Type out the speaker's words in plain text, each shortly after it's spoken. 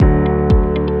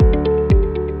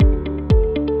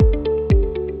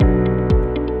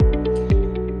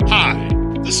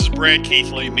Brad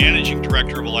Keithley, Managing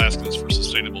Director of Alaskans for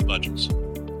Sustainable Budgets.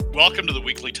 Welcome to the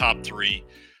weekly Top 3,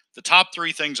 the top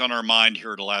 3 things on our mind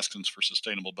here at Alaskans for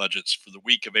Sustainable Budgets for the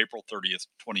week of April 30th,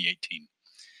 2018.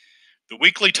 The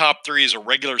weekly Top 3 is a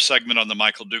regular segment on The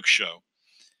Michael Dukes Show.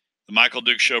 The Michael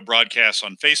Dukes Show broadcasts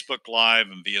on Facebook Live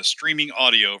and via streaming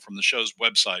audio from the show's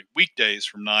website weekdays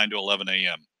from 9 to 11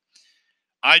 a.m.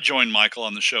 I join Michael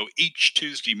on the show each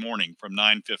Tuesday morning from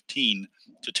 9:15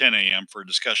 to 10 a.m. for a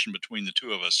discussion between the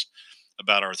two of us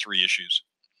about our 3 issues.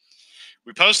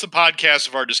 We post the podcast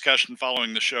of our discussion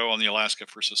following the show on the Alaska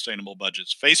for Sustainable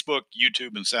Budgets Facebook,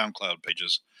 YouTube, and SoundCloud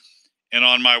pages, and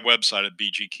on my website at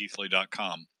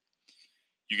bgkeithley.com.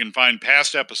 You can find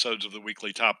past episodes of the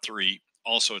weekly Top 3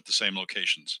 also at the same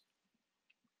locations.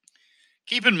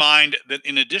 Keep in mind that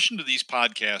in addition to these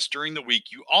podcasts during the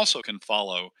week, you also can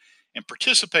follow and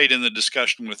participate in the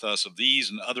discussion with us of these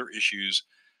and other issues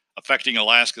affecting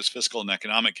Alaska's fiscal and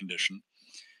economic condition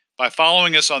by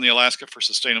following us on the Alaska for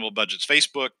Sustainable Budgets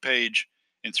Facebook page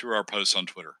and through our posts on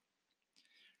Twitter.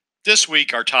 This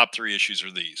week, our top 3 issues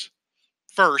are these.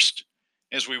 First,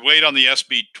 as we wait on the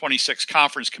SB 26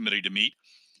 Conference Committee to meet,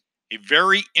 a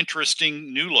very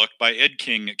interesting new look by Ed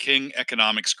King at King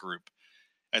Economics Group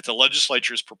at the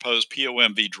legislature's proposed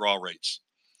POMV draw rates.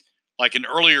 Like an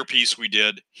earlier piece we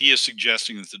did, he is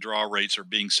suggesting that the draw rates are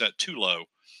being set too low,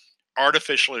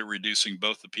 artificially reducing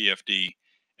both the PFD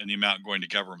and the amount going to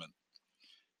government.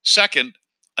 Second,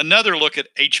 another look at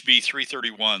HB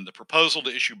 331, the proposal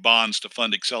to issue bonds to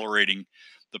fund accelerating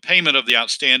the payment of the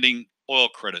outstanding oil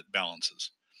credit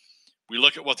balances. We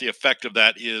look at what the effect of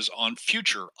that is on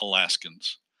future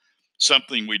Alaskans,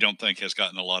 something we don't think has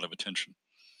gotten a lot of attention.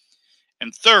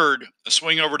 And third, a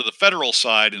swing over to the federal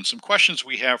side and some questions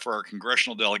we have for our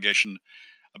congressional delegation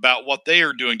about what they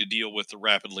are doing to deal with the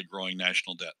rapidly growing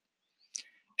national debt.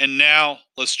 And now,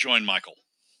 let's join Michael.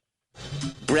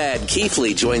 Brad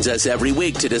Keithley joins us every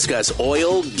week to discuss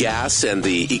oil, gas, and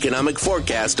the economic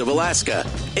forecast of Alaska.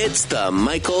 It's the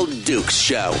Michael Dukes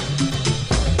Show.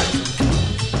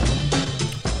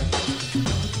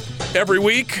 Every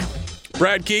week,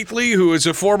 Brad Keithley, who is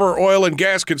a former oil and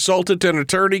gas consultant and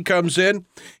attorney, comes in.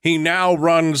 He now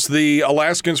runs the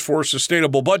Alaskans for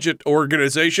Sustainable Budget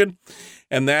organization,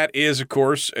 and that is, of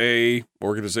course, a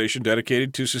organization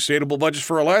dedicated to sustainable budgets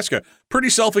for Alaska. Pretty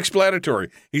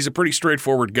self-explanatory. He's a pretty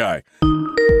straightforward guy,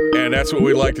 and that's what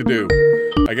we like to do.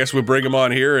 I guess we'll bring him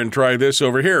on here and try this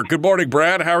over here. Good morning,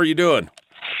 Brad. How are you doing?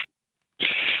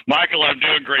 Michael, I'm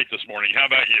doing great this morning. How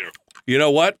about you? You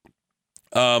know what?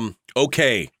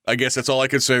 Okay. I guess that's all I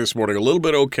can say this morning. A little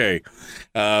bit okay.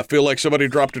 Feel like somebody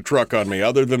dropped a truck on me.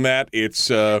 Other than that, it's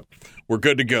we're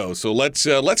good to go. So let's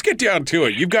get down to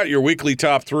it. You've got your weekly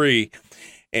top 3,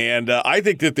 and I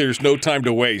think that there's no time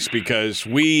to waste because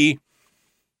we're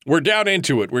down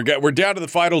into it. We're down to the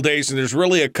final days, and there's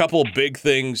really a couple big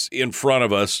things in front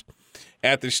of us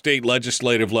at the state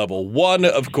legislative level. One,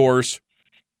 of course,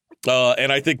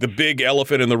 and I think the big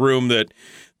elephant in the room that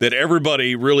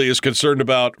everybody really is concerned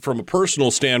about from a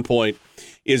personal standpoint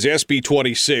is SB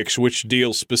 26, which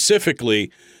deals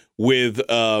specifically with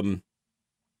the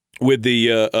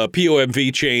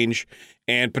POMV change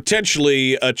and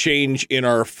potentially a change in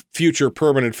our future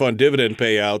permanent fund dividend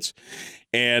payouts.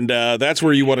 And that's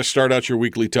where you want to start out your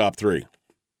weekly top 3.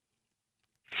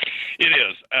 It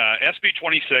is. SB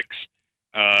 26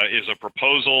 is a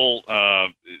proposal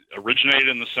originated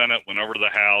in the Senate, went over to the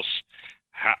House.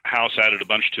 House added a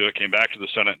bunch to it, came back to the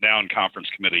Senate, now in conference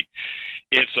committee.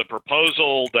 It's a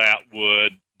proposal that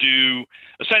would do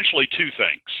essentially 2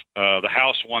 things. The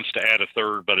House wants to add a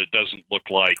third, but it doesn't look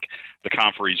like the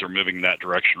conferees are moving in that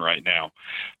direction right now.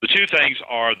 The 2 things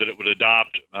are that it would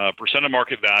adopt percent of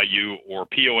market value, or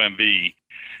POMV,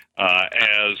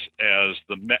 as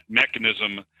the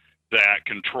mechanism that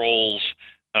controls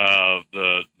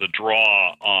the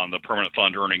draw on the permanent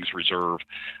fund earnings reserve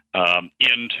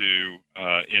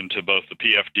into both the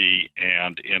PFD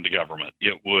and into government.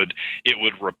 It would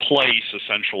replace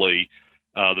essentially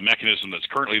the mechanism that's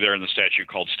currently there in the statute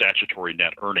called statutory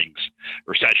net earnings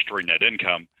or statutory net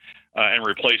income, and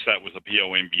replace that with a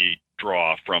POMV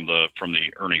draw from the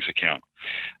earnings account.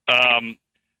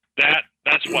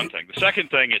 That's one thing. The second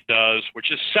thing it does, which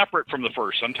is separate from the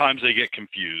first, sometimes they get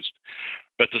confused,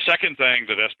 but the second thing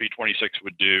that SB 26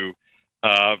 would do,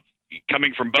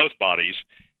 coming from both bodies,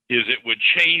 is it would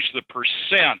change the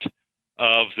percent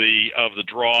of the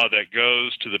draw that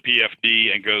goes to the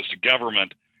PFD and goes to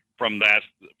government from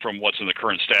what's in the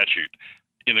current statute.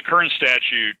 In the current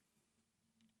statute,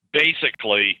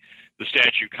 basically, the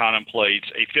statute contemplates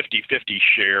a 50-50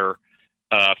 share,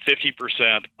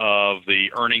 50% of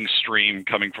the earnings stream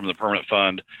coming from the permanent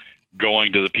fund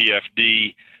going to the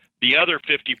PFD. the other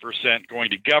 50%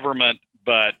 going to government,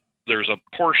 but there's a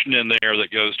portion in there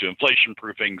that goes to inflation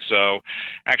proofing. So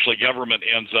actually government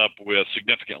ends up with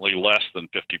significantly less than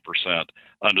 50%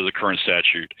 under the current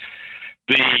statute.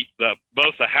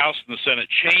 Both the House and the Senate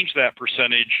changed that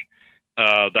percentage.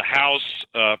 The House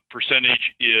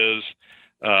percentage is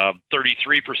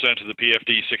 33% to the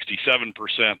PFD,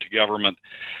 67% to government.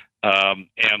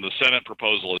 And the Senate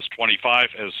proposal is 25,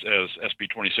 as SB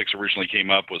 26 originally came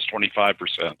up, was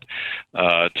 25%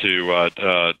 to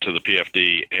the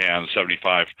PFD and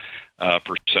 75%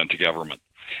 to government.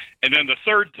 And then the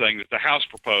third thing that the House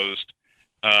proposed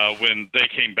when they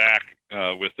came back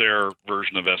with their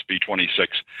version of SB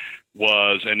 26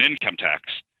 was an income tax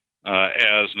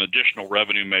as an additional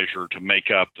revenue measure to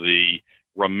make up the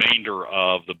remainder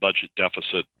of the budget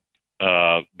deficit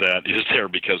that is there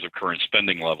because of current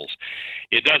spending levels.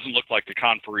 It doesn't look like the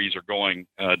conferees are going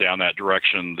down that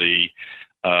direction. The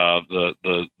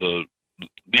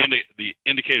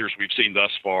indicators we've seen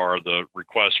thus far, the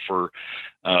request for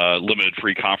limited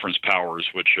free conference powers,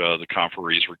 which the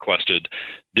conferees requested,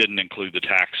 didn't include the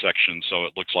tax section, so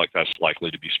it looks like that's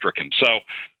likely to be stricken. So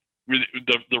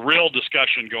the real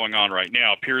discussion going on right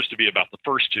now appears to be about the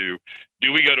first two.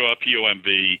 Do we go to a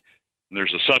POMV? And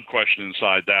there's a sub-question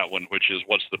inside that one, which is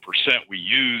what's the percent we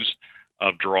use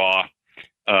of draw?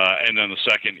 And then the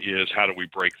second is how do we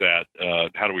break that?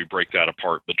 How do we break that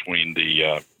apart between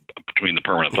the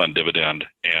permanent fund dividend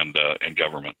and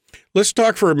government? Let's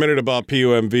talk for a minute about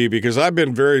POMV, because I've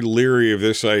been very leery of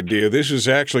this idea. This is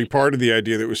actually part of the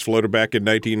idea that was floated back in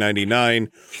 1999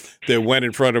 that went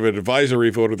in front of an advisory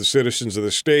vote of the citizens of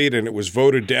the state, and it was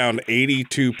voted down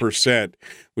 82%,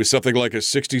 with something like a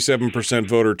 67%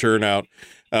 voter turnout.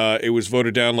 It was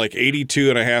voted down like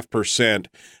 82.5%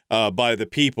 by the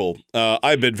people.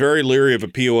 I've been very leery of a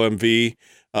POMV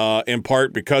in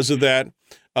part because of that.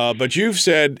 But you've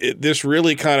said this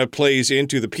really kind of plays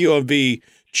into the POMV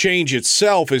change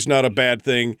itself is not a bad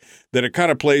thing, that it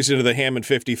kind of plays into the Hammond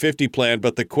 50-50 plan.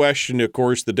 But the question, of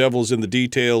course, the devil's in the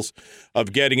details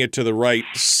of getting it to the right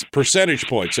percentage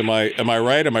points. Am I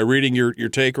right? Am I reading your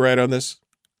take right on this?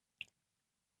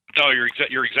 No,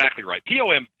 you're exactly right.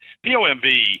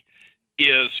 POMV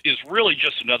is really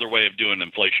just another way of doing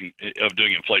inflation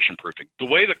proofing. The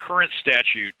way the current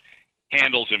statute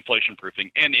handles inflation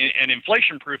proofing, and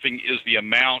inflation proofing is the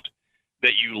amount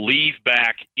that you leave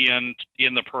back in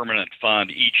the permanent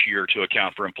fund each year to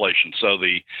account for inflation. So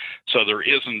there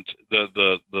isn't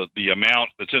the amount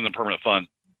that's in the permanent fund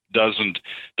doesn't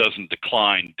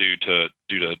decline due to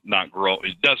not grow.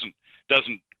 It doesn't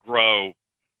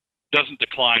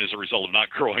decline as a result of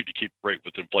not growing to keep rate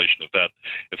with inflation,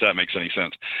 if that makes any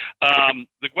sense.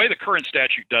 The way the current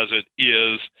statute does it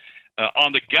is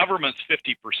on the government's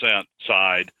 50%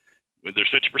 side,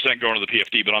 there's 50% going to the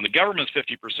PFD, but on the government's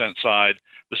 50% side,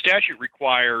 the statute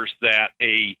requires that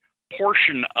a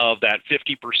portion of that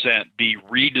 50% be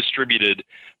redistributed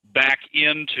back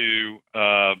into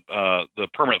the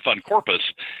permanent fund corpus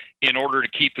in order to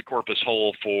keep the corpus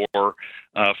whole for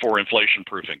inflation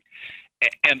proofing.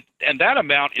 And that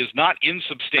amount is not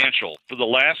insubstantial. For the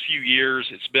last few years,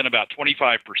 it's been about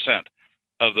 25%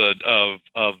 of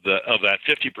that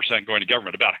 50% going to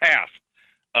government, about half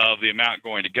of the amount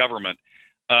going to government,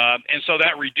 and so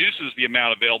that reduces the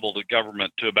amount available to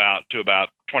government to about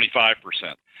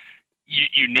 25%.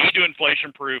 You need to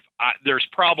inflation proof. There's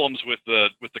problems with the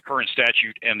current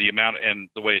statute and the amount and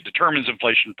the way it determines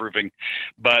inflation proofing,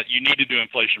 but you need to do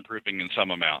inflation proofing in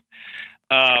some amount.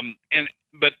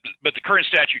 But the current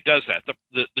statute does that.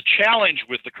 The challenge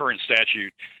with the current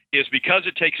statute is because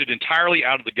it takes it entirely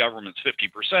out of the government's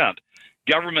 50%,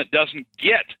 government doesn't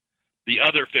get the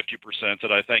other 50%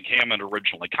 that I think Hammond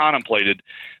originally contemplated.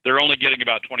 They're only getting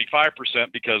about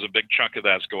 25% because a big chunk of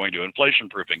that's going to inflation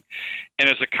proofing. And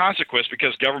as a consequence,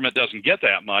 because government doesn't get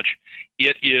that much,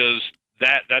 that's a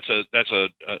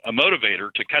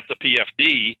motivator to cut the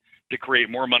PFD to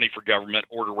create more money for government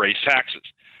or to raise taxes.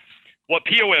 What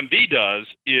POMV does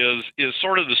is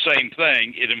sort of the same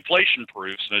thing. It inflation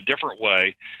proofs in a different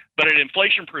way, but it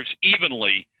inflation proofs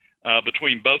evenly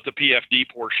between both the PFD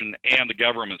portion and the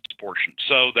government's portion,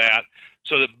 so that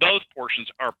both portions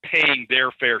are paying their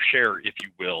fair share, if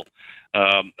you will,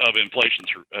 of inflation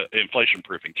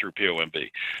proofing through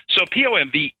POMV. So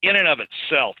POMV in and of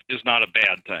itself is not a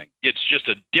bad thing. It's just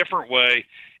a different way,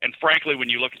 and frankly, when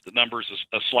you look at the numbers,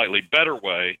 a slightly better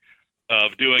way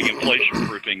of doing inflation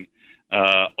proofing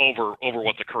over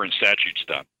what the current statute's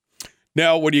done.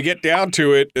 Now, when you get down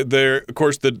to it, of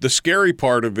course, the scary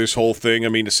part of this whole thing, I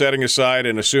mean, setting aside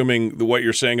and assuming what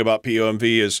you're saying about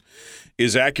POMV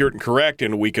is accurate and correct,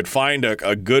 and we could find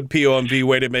a good POMV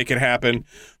way to make it happen,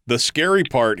 The scary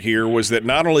part here was that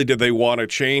not only did they want to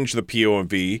change the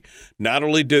POMV, not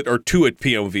only did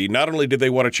they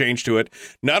want to change to it,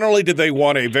 not only did they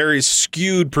want a very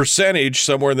skewed percentage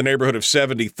somewhere in the neighborhood of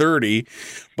 70-30,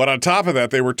 but on top of that,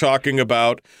 they were talking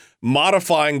about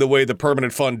modifying the way the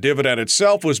permanent fund dividend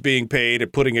itself was being paid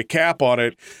and putting a cap on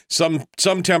it, some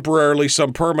temporarily,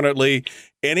 some permanently.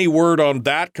 Any word on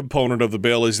that component of the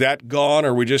bill? Is that gone?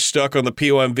 Are we just stuck on the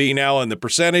POMV now and the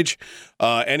percentage?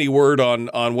 Any word on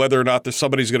whether or not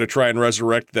somebody's going to try and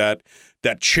resurrect that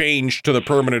change to the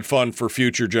permanent fund for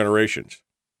future generations?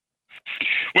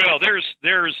 Well, there's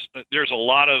a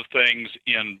lot of things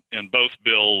in both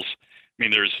bills. I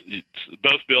mean,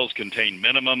 both bills contain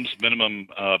minimum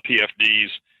PFDs,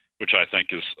 which I think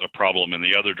is a problem in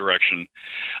the other direction,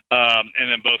 and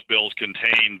then both bills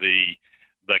contain the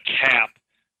cap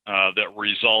that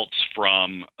results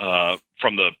from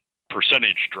the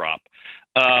percentage drop.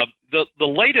 The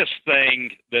latest thing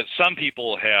that some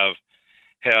people have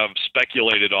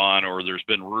speculated on, or there's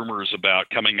been rumors about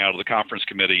coming out of the conference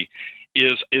committee,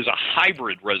 is a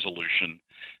hybrid resolution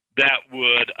that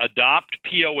would adopt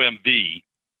POMV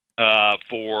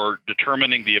for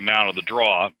determining the amount of the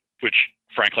draw, which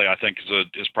frankly I think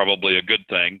is probably a good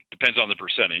thing. Depends on the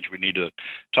percentage. We need to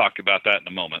talk about that in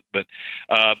a moment. But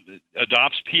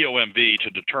adopts POMV to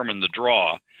determine the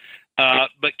draw,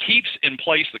 but keeps in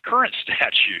place the current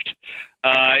statute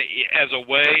as a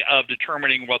way of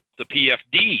determining what the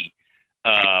PFD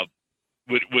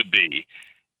would be.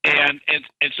 And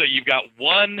so you've got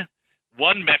one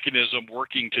mechanism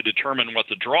working to determine what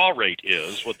the draw rate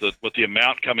is, what the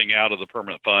amount coming out of the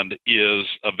permanent fund is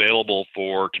available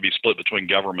to be split between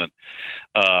government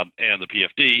and the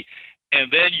PFD,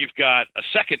 and then you've got a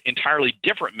second entirely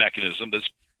different mechanism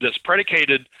that's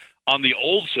predicated on the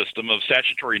old system of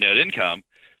statutory net income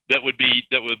that would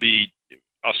be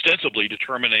ostensibly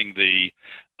determining the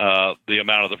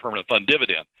amount of the permanent fund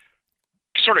dividend.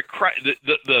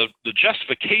 The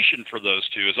justification for those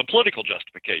two is a political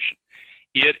justification.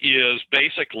 It is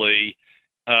basically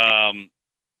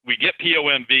we get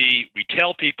POMV, we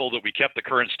tell people that we kept the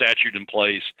current statute in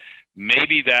place.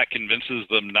 Maybe that convinces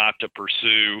them not to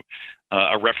pursue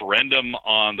a referendum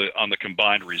on the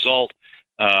combined result.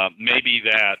 Maybe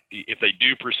that if they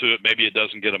do pursue it, maybe it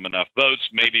doesn't get them enough votes.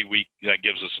 Maybe that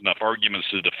gives us enough arguments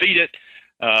to defeat it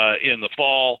in the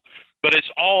fall. But it's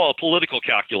all a political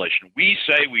calculation. We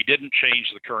say we didn't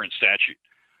change the current statute.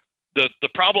 The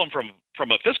problem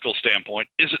from a fiscal standpoint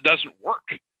is it doesn't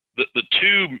work. The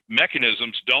two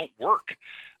mechanisms don't work.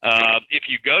 If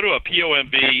you go to a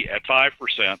POMV at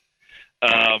 5%,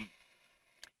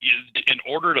 in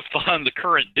order to fund the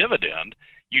current dividend,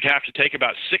 you'd have to take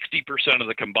about 60% of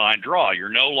the combined draw. You're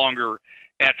no longer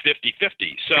at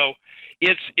 50-50. So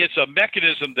it's a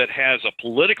mechanism that has a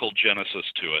political genesis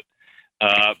to it.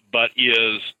 But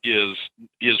is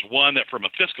one that, from a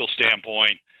fiscal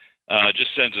standpoint,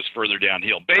 just sends us further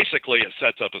downhill. Basically, it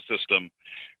sets up a system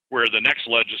where the next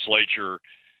legislature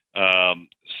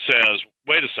says,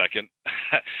 "Wait a second,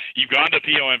 you've gone to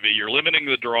POMV, you're limiting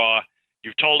the draw.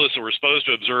 You've told us that we're supposed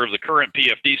to observe the current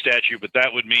PFD statute, but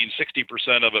that would mean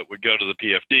 60% of it would go to the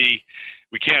PFD.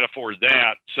 We can't afford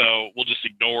that, so we'll just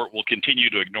ignore it. We'll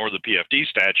continue to ignore the PFD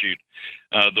statute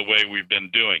the way we've been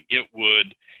doing. It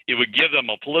would give them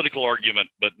a political argument,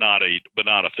 but not a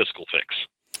fiscal fix."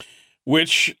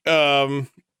 Which I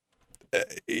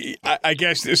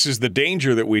guess this is the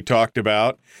danger that we talked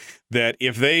about, that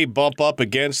if they bump up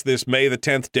against this May the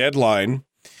 10th deadline,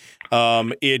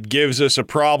 it gives us a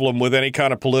problem with any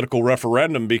kind of political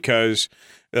referendum because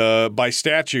by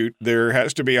statute, there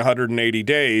has to be 180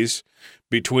 days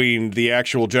between the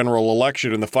actual general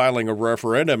election and the filing of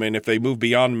referendum. And if they move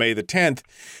beyond May the 10th,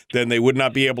 then they would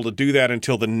not be able to do that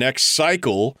until the next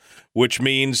cycle, which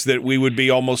means that we would be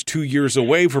almost 2 years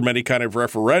away from any kind of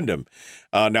referendum.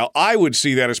 Now, I would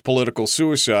see that as political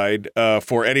suicide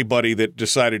for anybody that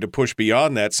decided to push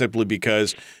beyond that, simply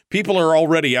because people are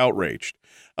already outraged.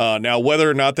 Now, whether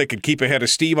or not they could keep a head of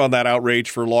steam on that outrage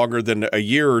for longer than a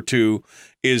year or two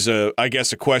is, I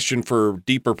guess, a question for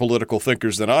deeper political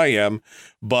thinkers than I am.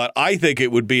 But I think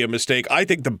it would be a mistake. I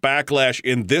think the backlash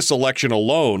in this election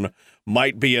alone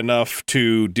might be enough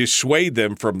to dissuade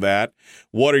them from that.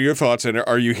 What are your thoughts, and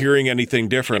are you hearing anything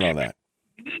different on that?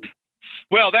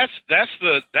 Well, that's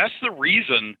the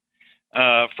reason,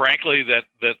 frankly, that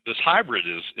this hybrid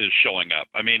is showing up.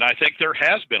 I mean, I think there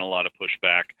has been a lot of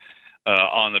pushback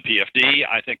on the PFD.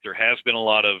 I think there has been a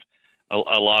lot of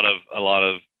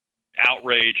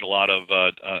outrage, a lot of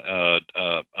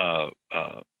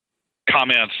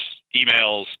comments,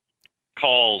 emails,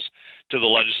 calls to the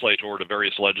legislator, to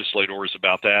various legislators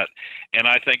about that. And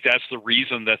I think that's the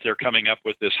reason that they're coming up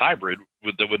with this hybrid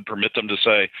that would permit them to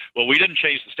say, well, we didn't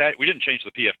change we didn't change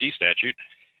the PFD statute.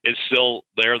 It's still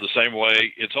there the same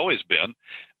way it's always been.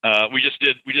 We just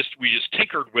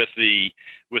tinkered with the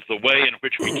way in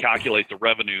which we calculate the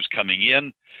revenues coming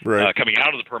in, Right. coming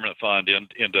out of the permanent fund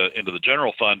into the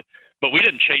general fund. But we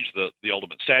didn't change the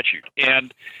ultimate statute.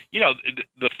 And,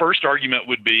 the first argument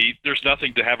would be there's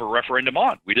nothing to have a referendum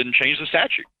on. We didn't change the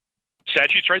statute.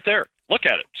 Statute's right there. Look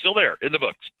at it. Still there in the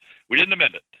books. We didn't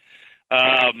amend it.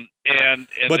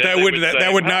 But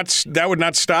that would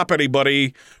not stop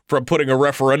anybody from putting a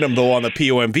referendum though on the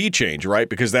POMV change, right?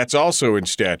 Because that's also in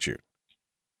statute.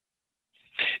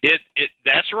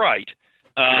 That's right.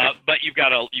 But you've got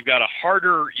to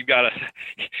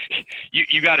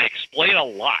explain a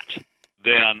lot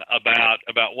then about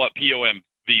what POMV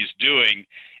is doing,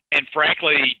 and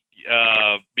frankly,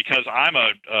 because I'm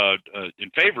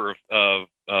in favor of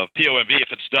POMV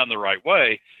if it's done the right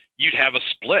way, you'd have a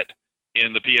split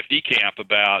in the PFD camp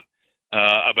about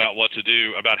what to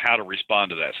do, about how to respond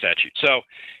to that statute. So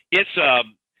it's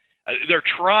they're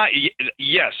trying.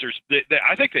 Yes,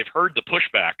 I think they've heard the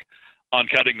pushback on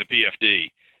cutting the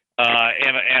PFD,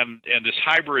 and this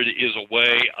hybrid is a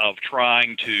way of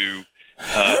trying to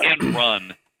end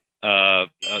run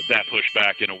that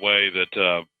pushback in a way that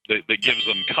gives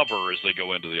them cover as they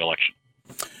go into the election.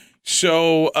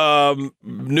 So,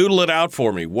 noodle it out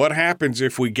for me. What happens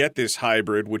if we get this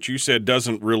hybrid, which you said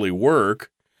doesn't really work?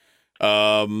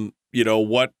 So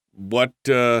what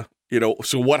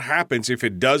happens if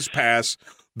it does pass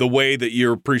the way that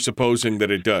you're presupposing that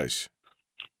it does?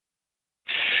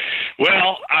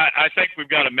 Well, I think we've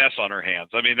got a mess on our hands.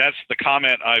 I mean, that's the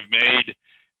comment I've made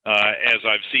as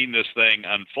I've seen this thing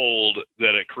unfold,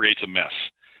 that it creates a mess.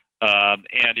 And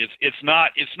it's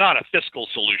not a fiscal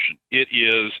solution. It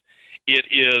is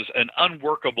an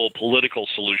unworkable political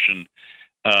solution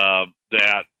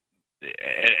that,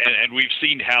 and we've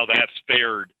seen how that's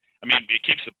fared. I mean, it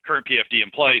keeps the current PFD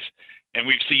in place, and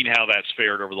we've seen how that's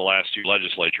fared over the last two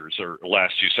legislatures or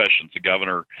last two sessions. The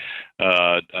governor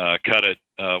cut it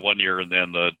one year, and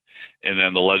then the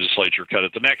legislature cut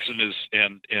it the next, and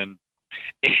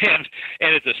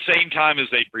at the same time as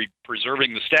they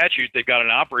preserving the statute, they've got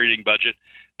an operating budget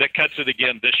that cuts it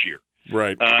again this year.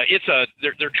 Right.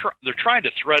 They're trying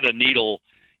to thread a needle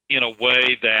in a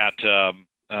way that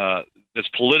that's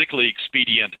politically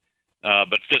expedient,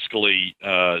 but fiscally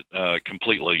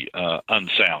completely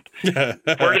unsound.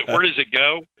 Where does it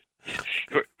go?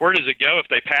 Where does it go if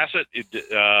they pass it?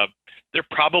 There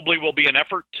probably will be an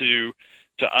effort to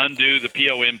undo the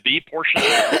POMV portion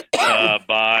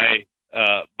by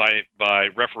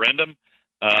referendum,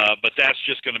 but that's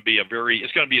just going to be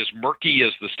it's going to be as murky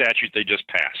as the statute they just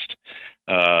passed.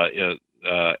 And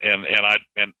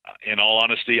in all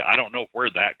honesty, I don't know where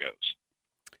that goes.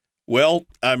 Well,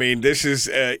 I mean, this is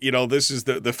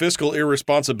the fiscal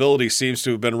irresponsibility seems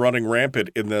to have been running rampant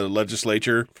in the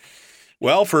legislature.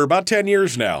 Well, for about 10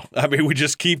 years now. I mean, we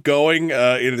just keep going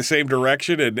in the same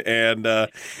direction, and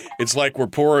it's like we're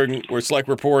pouring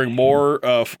more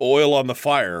oil on the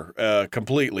fire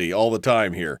completely all the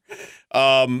time here.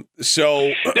 Go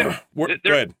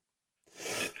ahead.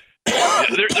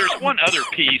 There's one other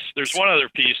piece.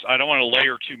 I don't want to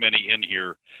layer too many in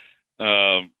here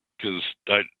because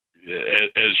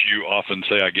as you often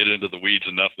say, I get into the weeds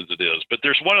enough as it is. But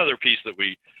there's one other piece that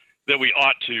we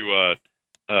ought to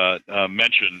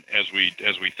mention as we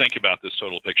think about this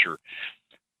total picture.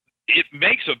 It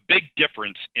makes a big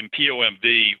difference in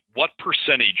POMV what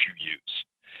percentage you use.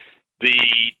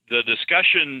 The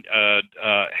discussion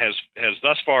has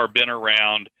thus far been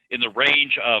around in the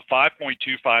range of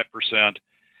 5.25%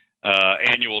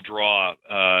 annual draw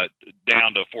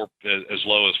down to as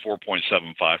low as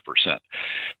 4.75%,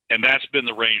 and that's been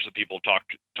the range that people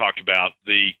talked about.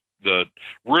 The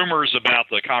rumors about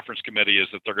the conference committee is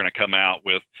that they're going to come out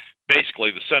with basically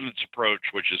the Senate's approach,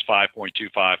 which is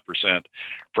 5.25%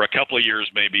 for a couple of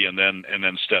years maybe, and then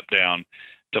step down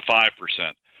to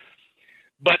 5%.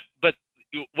 But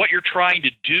what you're trying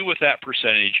to do with that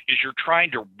percentage is you're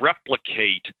trying to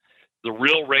replicate the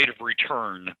real rate of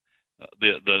return,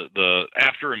 the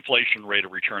after inflation rate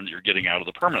of return that you're getting out of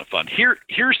the permanent fund.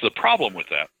 Here's the problem with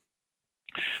that.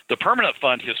 The permanent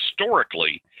fund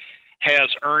historically has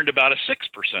earned about a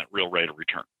 6% real rate of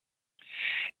return.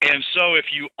 And so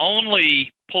if you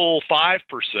only pull 5%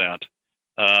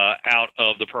 out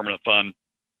of the permanent fund,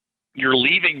 you're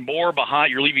leaving more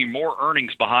behind. You're leaving more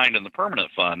earnings behind in the permanent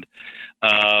fund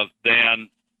than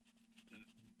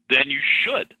you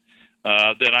should.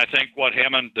 than I think what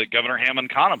Governor Hammond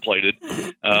contemplated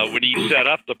when he set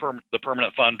up the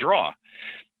permanent fund draw.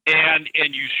 And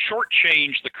you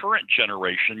shortchange the current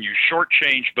generation. You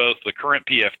shortchange both the current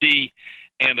PFD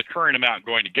and the current amount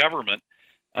going to government.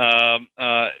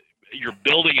 You're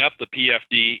building up the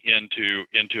PFD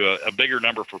into a bigger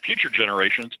number for future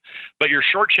generations, but you're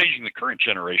shortchanging the current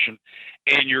generation,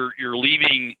 and you're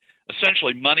leaving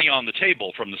essentially money on the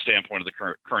table from the standpoint of the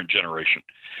current generation.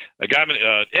 A guy,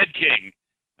 Ed King,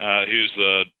 who's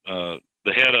the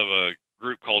head of a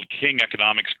group called King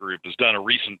Economics Group, has done a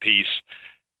recent piece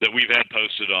that we've had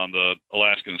posted on the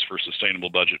Alaskans for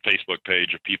Sustainable Budget Facebook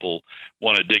page if people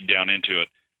want to dig down into it,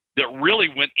 that really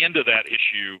went into that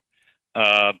issue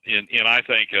in I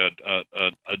think a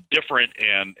different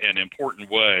and important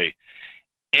way,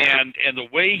 and the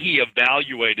way he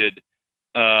evaluated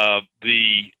the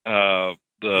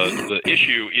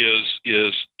issue is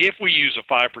if we use a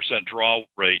 5% draw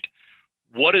rate,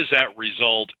 what does that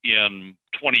result in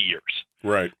 20 years?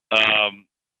 Right.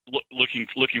 Looking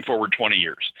forward 20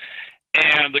 years,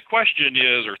 and the question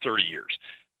is, or 30 years.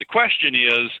 The question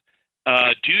is,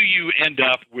 do you end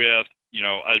up with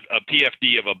a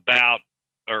PFD of about,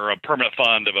 or a permanent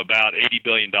fund of about $80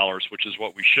 billion, which is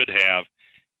what we should have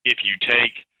if you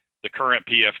take the current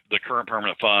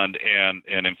permanent fund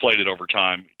and inflate it over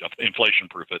time, inflation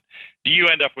proof it. Do you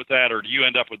end up with that, or do you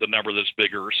end up with a number that's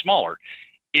bigger or smaller?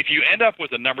 If you end up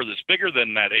with a number that's bigger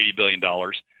than that $80 billion,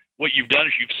 what you've done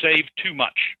is you've saved too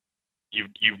much.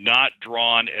 You've not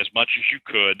drawn as much as you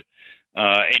could,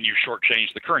 and you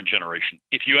shortchanged the current generation.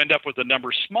 If you end up with a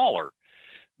number smaller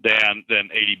than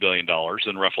 $80 billion,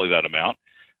 and roughly that amount,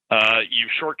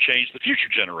 you've shortchanged the future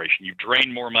generation. You've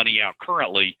drained more money out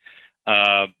currently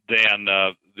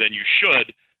than you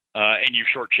should, and you've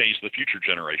shortchanged the future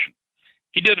generation.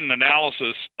 He did an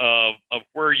analysis of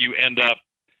where you end up,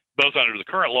 both under the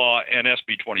current law and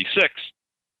SB 26.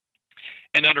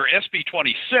 And under SB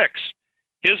 26,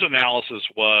 his analysis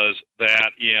was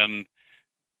that in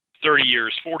 30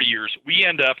 years, 40 years, we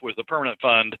end up with a permanent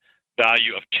fund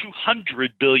value of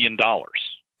 $200 billion,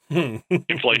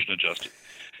 inflation adjusted,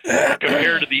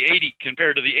 compared to the 80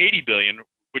 billion,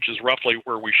 which is roughly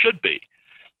where we should be.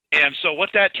 And so what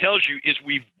that tells you is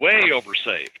we've way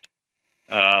oversaved.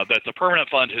 That the permanent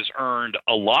fund has earned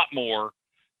a lot more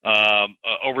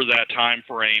over that time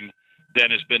frame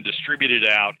than has been distributed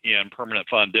out in permanent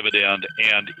fund dividend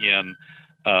and in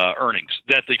earnings.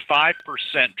 That the 5%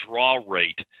 draw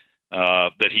rate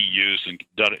that he used in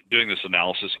doing this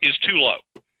analysis is too low,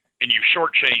 and you've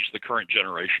shortchanged the current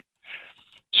generation.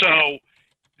 So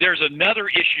there's another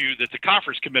issue that the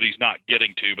conference committee is not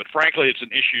getting to, but frankly, it's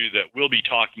an issue that we'll be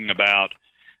talking about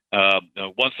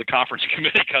once the conference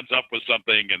committee comes up with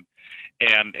something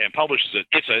and publishes it.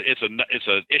 It's an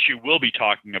issue we'll be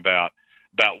talking about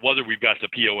whether we've got the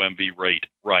POMV rate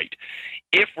right.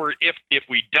 If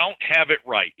we don't have it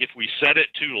right, if we set it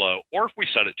too low, or if we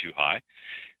set it too high,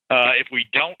 if we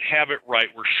don't have it right,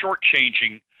 we're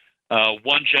shortchanging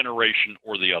one generation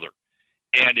or the other.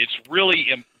 And it's really,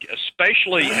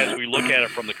 especially as we look at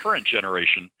it from the current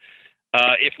generation,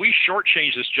 if we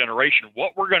shortchange this generation,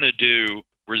 what we're going to do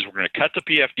is we're going to cut the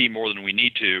PFD more than we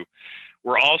need to.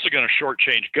 We're also going to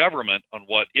shortchange government on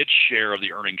what its share of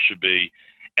the earnings should be,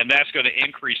 and that's going to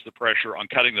increase the pressure on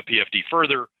cutting the PFD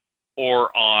further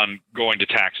or on going to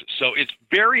taxes. So it's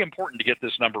very important to get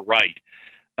this number right.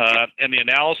 And the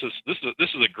analysis, this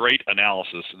is a great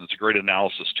analysis, and it's a great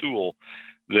analysis tool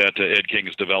that Ed King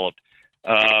has developed.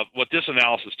 What this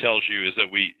analysis tells you is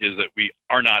that we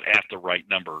are not at the right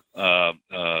number.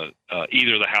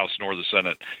 Either the House nor the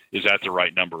Senate is at the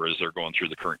right number as they're going through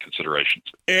the current considerations.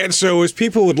 And so, as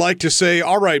people would like to say,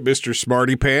 "All right, Mr.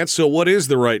 Smarty Pants, so what is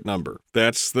the right number?"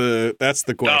 That's the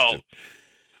question.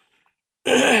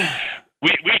 No.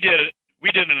 We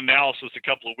did an analysis a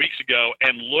couple of weeks ago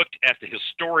and looked at the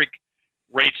historic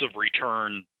rates of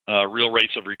return, real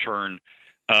rates of return.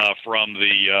 From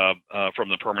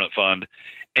the permanent fund,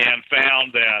 and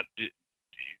found that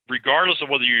regardless of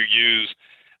whether you use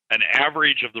an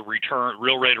average of the return,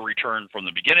 real rate of return from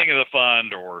the beginning of the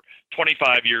fund, or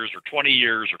 25 years, or 20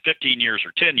 years, or 15 years,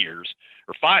 or 10 years,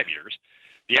 or 5 years,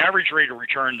 the average rate of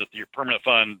return that the permanent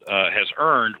fund has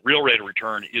earned, real rate of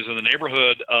return, is in the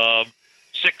neighborhood of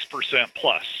 6%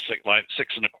 plus,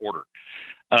 6.25%.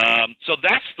 So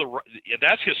that's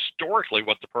historically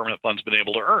what the permanent fund's been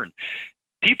able to earn.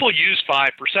 People use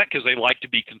 5% because they like to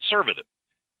be conservative,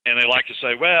 and they like to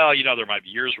say, well, there might be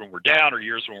years when we're down or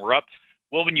years when we're up.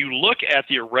 Well, when you look at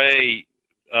the array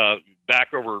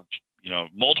back over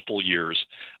multiple years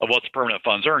of what the permanent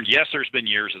fund's earned, yes, there's been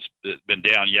years it's been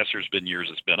down. Yes, there's been years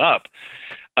it's been up.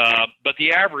 But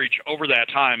the average over that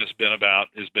time has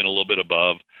been a little bit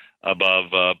above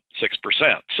 6%.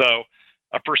 So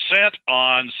a percent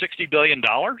on $60 billion,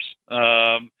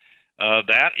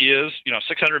 that is,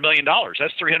 $600 million.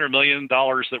 That's $300 million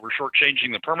that we're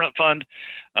shortchanging the permanent fund,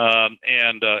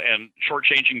 and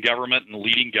shortchanging government and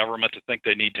leading government to think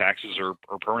they need taxes or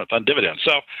permanent fund dividends.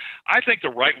 So I think the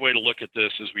right way to look at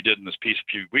this, as we did in this piece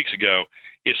a few weeks ago,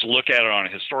 is to look at it on a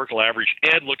historical average.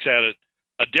 Ed looks at it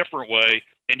a different way,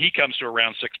 and he comes to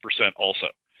around 6% also.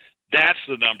 That's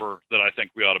the number that I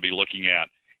think we ought to be looking at.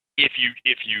 If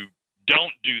you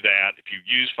don't do that, if you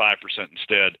use 5%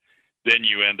 instead, then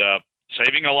you end up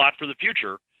saving a lot for the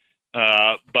future,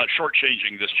 but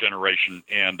shortchanging this generation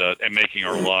and making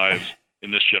our lives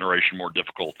in this generation more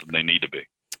difficult than they need to be.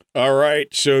 All right,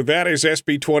 so that is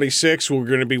SB 26. We're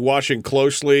going to be watching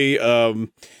closely.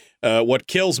 What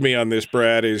kills me on this,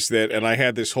 Brad, is that, and I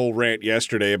had this whole rant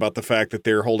yesterday about the fact that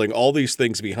they're holding all these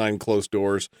things behind closed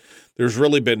doors. There's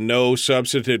really been no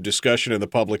substantive discussion in the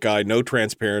public eye, no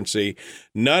transparency,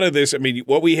 none of this. I mean,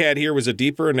 what we had here was a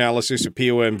deeper analysis of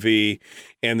POMV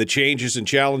and the changes and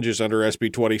challenges under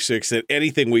SB 26 than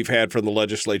anything we've had from the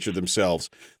legislature themselves.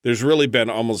 There's really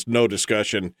been almost no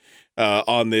discussion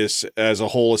on this as a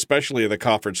whole, especially in the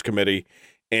conference committee.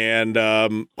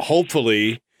 And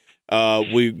hopefully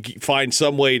we find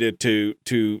some way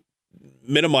to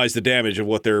minimize the damage of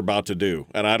what they're about to do.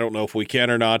 And I don't know if we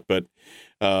can or not, but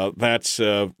that's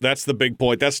the big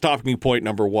point. That's talking point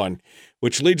number one,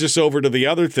 which leads us over to the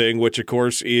other thing, which, of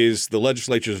course, is the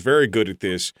legislature is very good at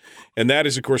this, and that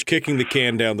is, of course, kicking the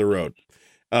can down the road.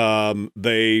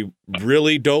 They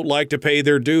really don't like to pay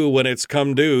their due when it's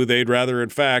come due. They'd rather, in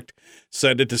fact,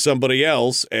 send it to somebody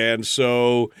else. And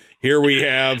so here we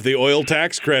have the oil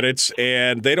tax credits,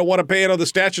 and they don't want to pay it on the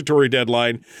statutory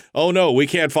deadline. Oh, no, we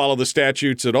can't follow the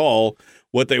statutes at all.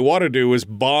 What they want to do is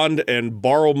bond and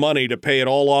borrow money to pay it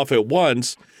all off at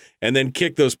once and then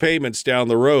kick those payments down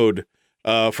the road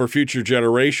for future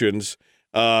generations.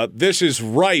 This is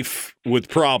rife with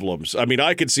problems. I mean,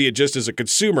 I could see it just as a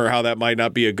consumer how that might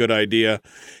not be a good idea.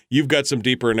 You've got some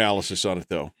deeper analysis on it,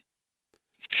 though.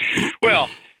 Well,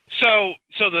 so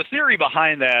the theory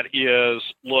behind that is,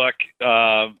 look,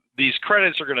 these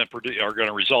credits are going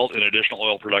to result in additional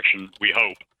oil production, we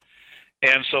hope.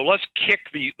 And so let's kick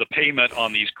the payment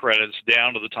on these credits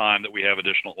down to the time that we have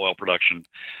additional oil production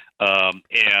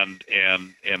and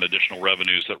additional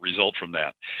revenues that result from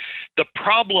that. The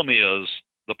problem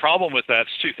with that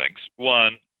is two things.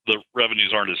 One, the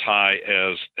revenues aren't as high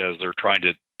as they're trying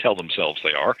to tell themselves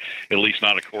they are, at least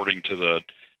not according to the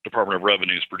Department of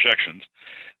Revenue's projections.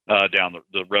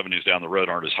 The revenues down the road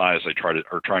aren't as high as they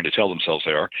are trying to tell themselves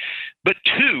they are. But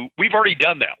two, we've already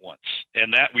done that once,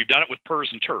 and that we've done it with PERS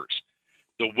and TERS.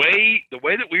 The way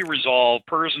that we resolved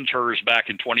PERS and TERS back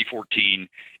in 2014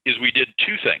 is we did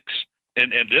two things,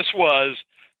 and this was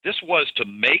to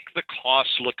make the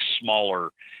costs look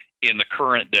smaller in the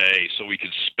current day, so we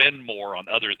could spend more on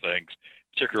other things,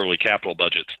 particularly capital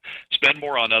budgets, spend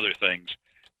more on other things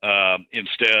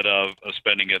instead of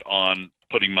spending it on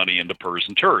putting money into PERS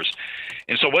and TERS.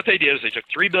 And so what they did is they took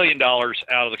 $3 billion out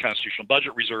of the Constitutional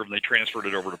Budget Reserve and they transferred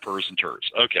it over to PERS and TERS.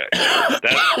 Okay,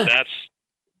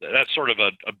 that's sort of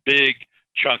a big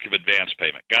chunk of advance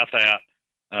payment. Got that,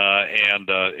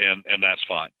 and that's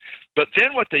fine. But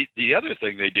then the other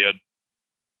thing they did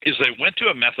is they went to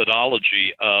a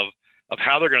methodology of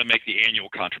how they're going to make the annual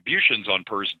contributions on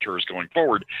PERS and TERS going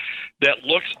forward that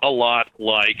looks a lot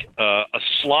like a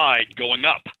slide going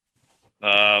up.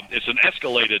 It's an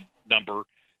escalated number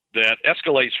that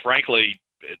escalates, frankly,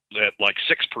 at like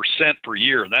 6% per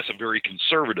year, and that's a very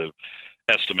conservative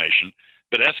estimation,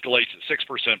 but escalates at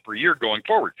 6% per year going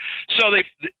forward. So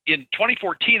in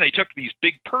 2014, they took these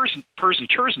big PERS and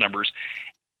TERS numbers,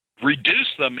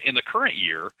 reduced them in the current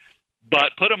year,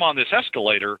 but put them on this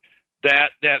escalator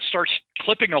that starts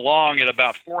clipping along at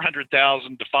about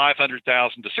 400,000 to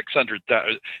 500,000 to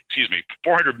 600,000. Excuse me,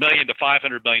 400 million to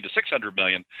 500 million to 600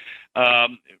 million.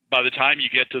 By the time you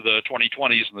get to the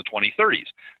 2020s and the 2030s,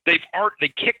 they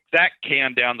kicked that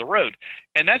can down the road,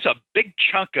 and that's a big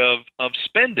chunk of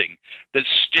spending that's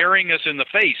staring us in the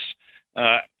face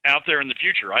out there in the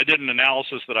future. I did an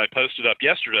analysis that I posted up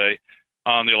yesterday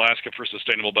on the Alaska for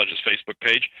Sustainable Budgets Facebook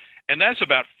page, and that's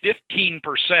about 15%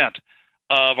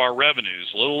 of our revenues,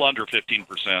 a little under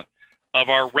 15% of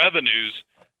our revenues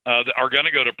that are going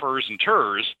to go to PERS and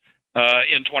TERS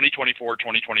in 2024,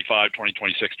 2025,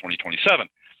 2026, 2027.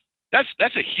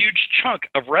 That's a huge chunk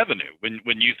of revenue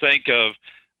when you think of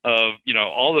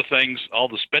all the things, all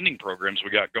the spending programs we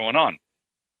got going on.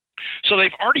 So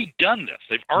they've already done this.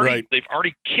 They've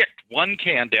already kicked one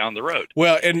can down the road.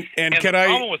 Well, and can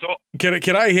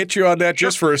I hit you on that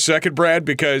just for a second, Brad?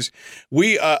 Because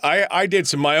I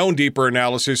did my own deeper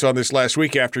analysis on this last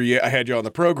week after I had you on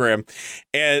the program,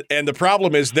 and the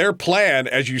problem is their plan,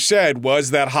 as you said,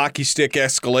 was that hockey stick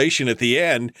escalation at the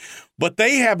end. But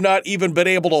they have not even been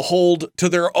able to hold to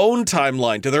their own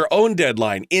timeline, to their own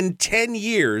deadline. In 10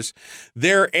 years,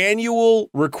 their annual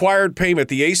required payment,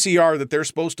 the ACR that they're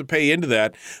supposed to pay into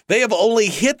that, they have only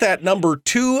hit that number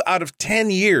 2 out of 10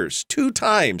 years. 2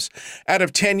 times out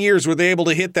of 10 years were they able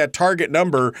to hit that target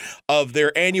number of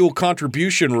their annual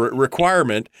contribution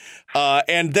requirement.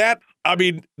 And that, I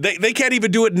mean, they can't even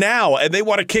do it now, and they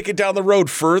want to kick it down the road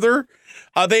further.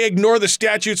 They ignore the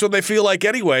statutes when they feel like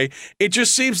anyway. It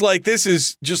just seems like this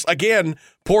is just, again,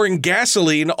 pouring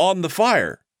gasoline on the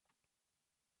fire.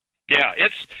 Yeah,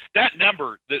 it's that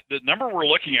number. The number we're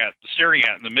looking at, staring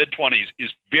at in the mid-20s is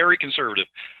very conservative.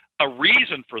 A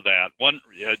reason for that, one,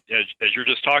 as you're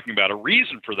just talking about, a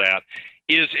reason for that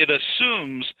is it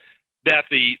assumes that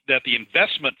the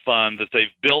investment fund that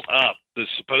they've built up that's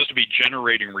supposed to be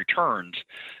generating returns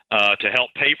to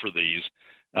help pay for these,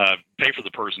 pay for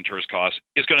the PERS and TERS costs,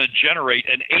 is going to generate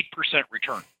an 8%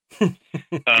 return.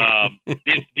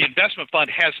 The investment fund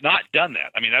has not done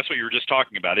that. I mean, that's what you were just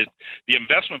talking about. The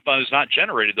investment fund has not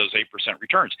generated those 8%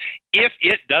 returns. If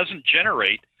it doesn't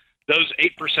generate those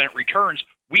 8% returns,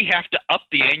 we have to up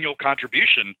the annual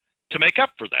contribution to make up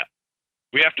for that.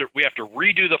 We have to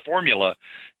redo the formula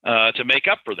to make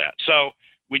up for that. So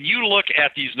when you look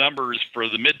at these numbers for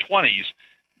the mid-20s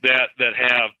that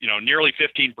have nearly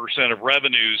 15% of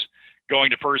revenues going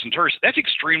to PERS and TERS, that's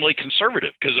extremely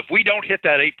conservative, because if we don't hit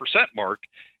that 8% mark,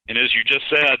 and as you just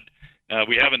said,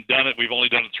 we haven't done it, we've only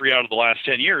done it 3 out of the last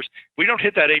 10 years, if we don't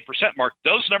hit that 8% mark,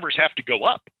 those numbers have to go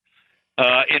up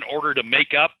in order to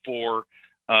make up for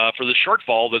the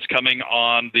shortfall that's coming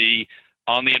on the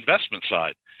investment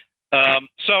side.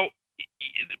 So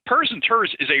PERS and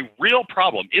TERS is a real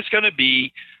problem. It's going to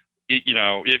be,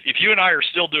 if you and I are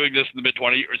still doing this in the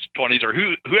mid-20s or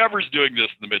whoever's doing this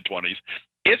in the mid-20s,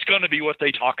 it's going to be what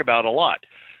they talk about a lot.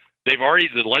 The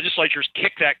legislature's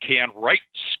kicked that can right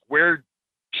square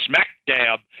smack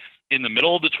dab in the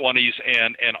middle of the 20s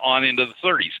and on into the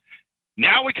 30s.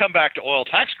 Now we come back to oil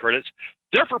tax credits.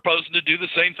 They're proposing to do the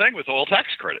same thing with oil tax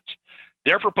credits.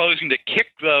 They're proposing to kick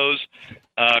those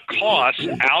costs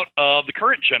out of the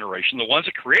current generation, the ones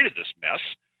that created this mess,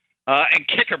 and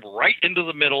kick them right into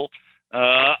the middle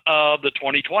of the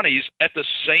 2020s at the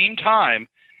same time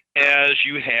as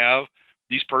you have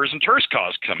these PERS and TERS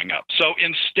costs coming up. So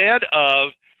instead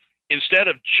of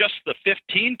just the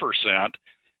 15%,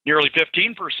 nearly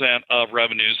 15% of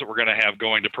revenues that we're going to have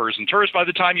going to PERS and TERS, by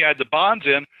the time you add the bonds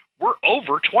in, we're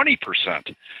over 20%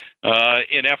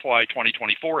 in FY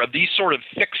 2024 of these sort of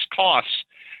fixed costs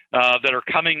that are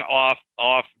coming off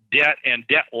debt and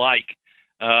debt-like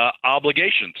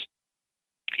obligations.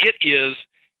 It is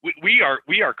we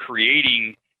are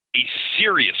creating a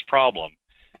serious problem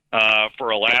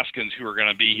for Alaskans who are going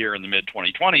to be here in the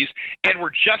mid-2020s, and we're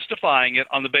justifying it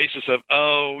on the basis of,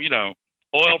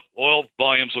 oil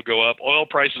volumes will go up, oil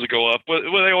prices will go up. Well,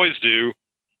 they always do.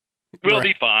 We'll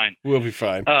be fine. We'll be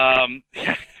fine.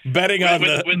 Betting on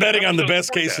the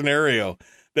best case scenario.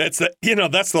 That's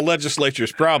the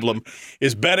legislature's problem,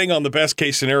 is betting on the best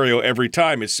case scenario every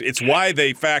time. It's why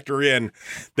they factor in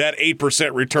that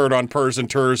 8% return on PERS and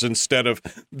TERS instead of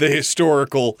the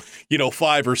historical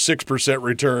 5 or 6%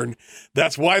 return.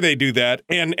 That's why they do that,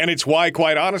 and it's why,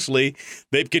 quite honestly,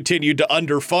 they've continued to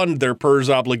underfund their PERS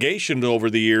obligation over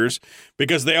the years,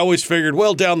 because they always figured,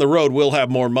 well, down the road we'll have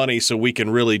more money so we can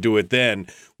really do it then.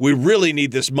 We really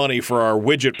need this money for our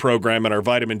widget program and our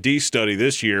vitamin D study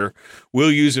this year.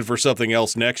 We'll use it for something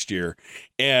else next year,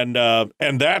 and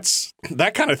that's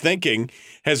that kind of thinking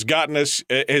has gotten us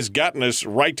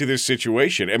right to this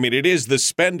situation. I mean, it is the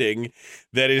spending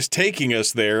that is taking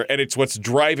us there, and it's what's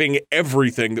driving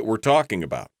everything that we're talking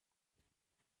about.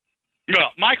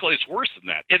 Michael, it's worse than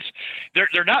that.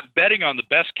 They're not betting on the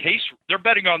best case; they're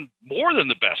betting on more than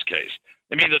the best case.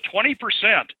 I mean, the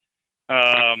 20%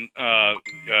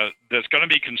 that's going to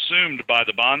be consumed by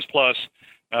the bonds plus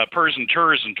PERS and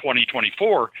TERS in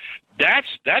 2024,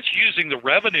 that's using the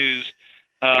revenues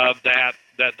that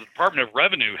the Department of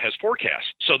Revenue has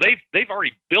forecast. So they've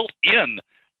already built in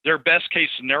their best case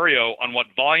scenario on what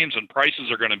volumes and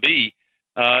prices are going to be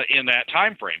in that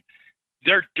time frame.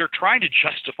 They're trying to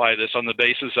justify this on the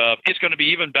basis of it's going to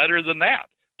be even better than that,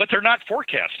 but they're not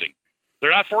forecasting.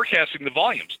 They're not forecasting the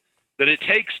volumes that it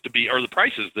takes to be, or the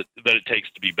prices that it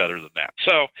takes to be better than that.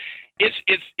 So it's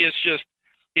just,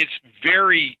 it's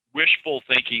very wishful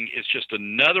thinking. It's just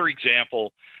another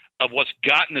example of what's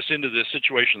gotten us into this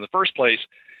situation in the first place.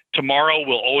 Tomorrow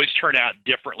will always turn out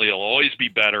differently. It'll always be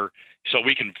better, so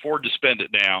we can afford to spend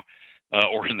it now,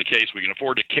 or in the case, we can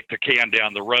afford to kick the can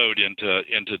down the road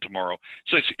into tomorrow.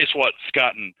 So it's what's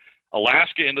gotten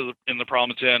Alaska into the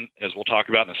problem it's in, as we'll talk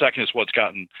about in a second. It's what's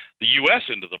gotten the U.S.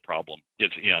 into the problem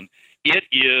it's in.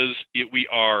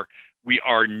 We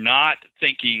are not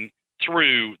thinking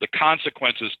through the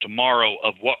consequences tomorrow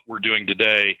of what we're doing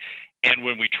today. And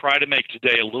when we try to make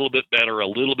today a little bit better, a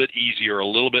little bit easier, a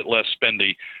little bit less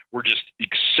spendy, we're just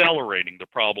accelerating the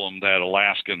problem that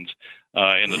Alaskans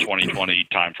in the 2020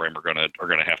 timeframe are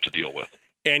going to have to deal with.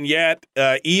 And yet,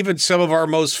 even some of our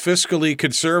most fiscally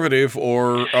conservative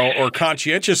or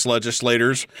conscientious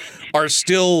legislators are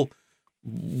still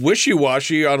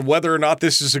wishy-washy on whether or not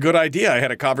this is a good idea. I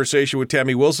had a conversation with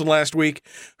Tammy Wilson last week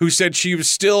who said she was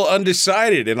still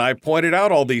undecided, and I pointed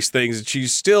out all these things, and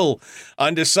she's still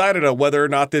undecided on whether or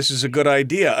not this is a good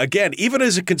idea. Again, even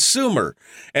as a consumer,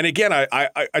 and again,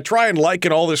 I try and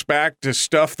liken all this back to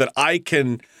stuff that I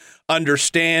can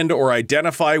understand or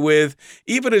identify with.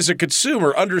 Even as a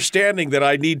consumer, understanding that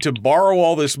I need to borrow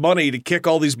all this money to kick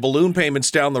all these balloon payments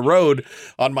down the road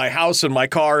on my house and my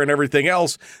car and everything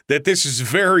else, that this is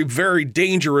very, very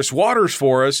dangerous waters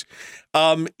for us.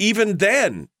 Even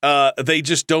then, they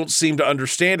just don't seem to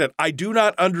understand it. I do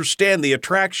not understand the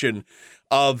attraction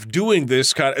of doing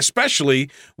this kind of, especially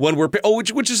when we're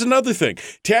which is another thing.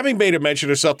 Tammy made a mention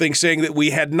of something saying that we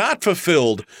had not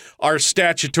fulfilled our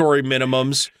statutory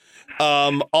minimums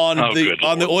on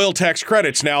the oil tax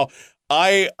credits. Now,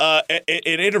 I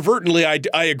inadvertently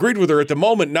I agreed with her at the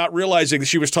moment, not realizing that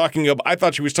she was talking about. I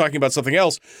thought she was talking about something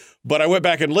else, but I went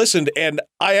back and listened, and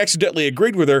I accidentally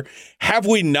agreed with her. Have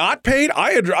we not paid?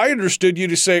 I understood you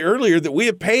to say earlier that we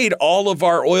have paid all of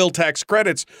our oil tax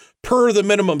credits per the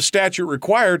minimum statute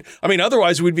required. I mean,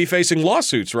 otherwise we'd be facing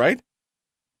lawsuits, right?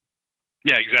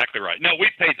 Yeah, exactly right. No, we've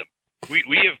paid them.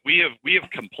 We have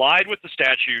complied with the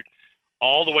statute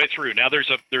all the way through. Now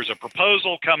there's a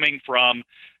proposal coming from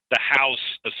the House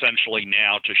essentially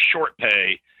now to short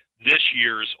pay this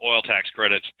year's oil tax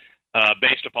credits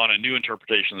based upon a new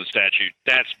interpretation of the statute.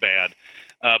 That's bad.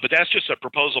 But that's just a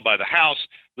proposal by the House.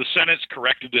 The Senate's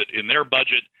corrected it in their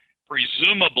budget.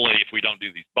 Presumably, if we don't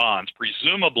do these bonds,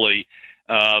 presumably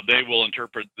they will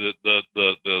interpret the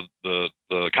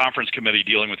conference committee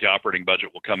dealing with the operating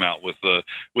budget will come out with the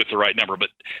right number. But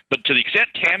to the extent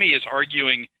Tammy is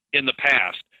arguing in the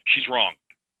past, she's wrong.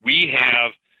 We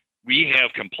have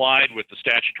complied with the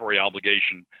statutory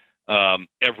obligation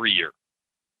every year.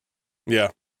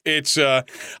 Yeah. It's I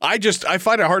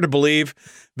find it hard to believe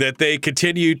that they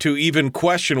continue to even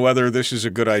question whether this is a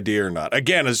good idea or not.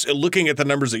 Again, as looking at the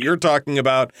numbers that you're talking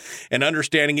about and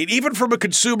understanding it, even from a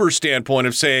consumer standpoint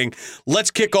of saying,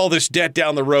 let's kick all this debt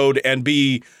down the road and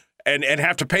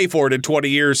have to pay for it in 20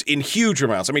 years in huge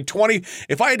amounts. I mean,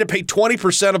 if I had to pay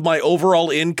 20% of my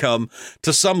overall income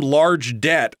to some large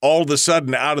debt all of a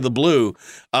sudden out of the blue,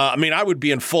 I mean, I would be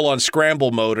in full-on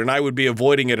scramble mode, and I would be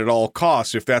avoiding it at all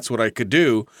costs if that's what I could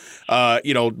do, let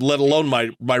alone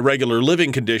my regular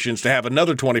living conditions, to have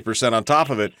another 20% on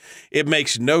top of it. It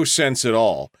makes no sense at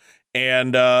all.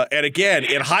 And again,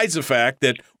 it hides the fact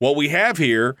that what we have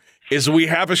here is we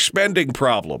have a spending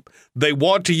problem. They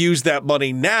want to use that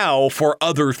money now for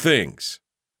other things.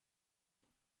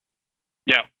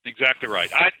 Yeah, exactly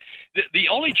right. The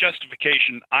only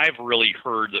justification I've really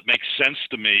heard that makes sense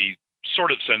to me,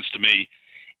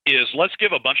 is let's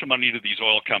give a bunch of money to these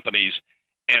oil companies,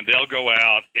 and they'll go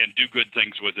out and do good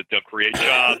things with it. They'll create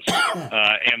jobs,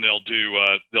 and they'll do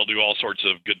all sorts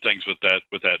of good things with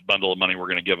that bundle of money we're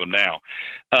going to give them now.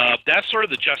 That's sort of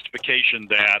the justification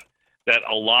that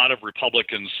a lot of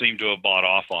Republicans seem to have bought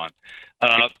off on.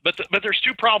 But there's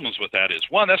two problems with that. Is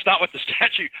one, that's not what the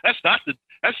statute. That's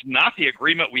not the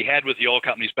agreement we had with the oil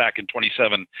companies back in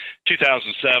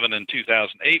 2007 and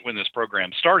 2008 when this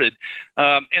program started.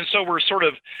 And so we're sort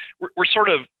of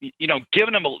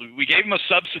giving them we gave them a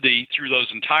subsidy through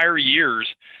those entire years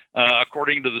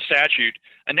according to the statute,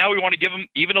 and now we want to give them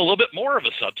even a little bit more of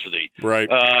a subsidy, right?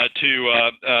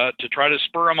 To try to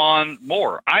spur them on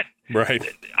more.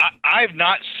 I've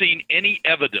not seen any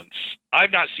evidence. I've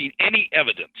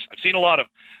seen a lot of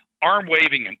arm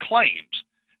waving and claims,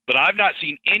 but I've not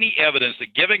seen any evidence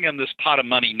that giving them this pot of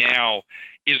money now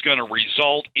is going to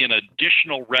result in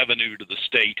additional revenue to the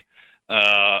state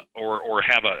or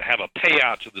have a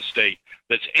payout to the state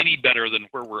that's any better than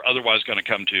where we're otherwise going to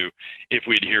come to if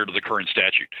we adhere to the current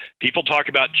statute. People talk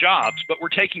about jobs, but we're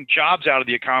taking jobs out of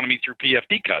the economy through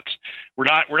PFD cuts. We're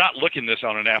not looking at this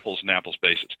on an apples and apples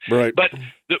basis. Right. But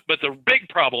the big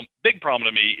problem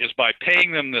to me is by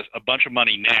paying them a bunch of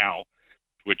money now,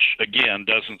 which again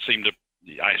doesn't seem to.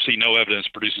 I see no evidence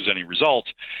produces any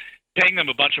results. Paying them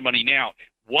a bunch of money now,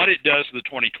 what it does to the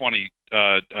 2020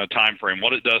 time frame,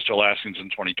 what it does to Alaskans in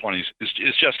 2020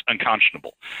 is just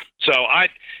unconscionable. So to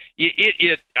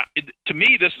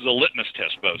me, this is a litmus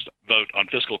test vote on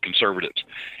fiscal conservatives.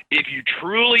 If you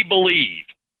truly believe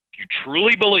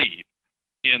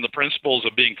in the principles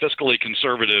of being fiscally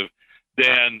conservative,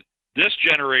 then this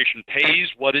generation pays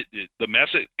the mess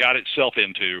it got itself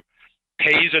into,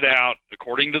 pays it out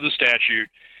according to the statute,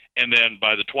 and then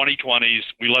by the 2020s,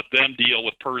 we let them deal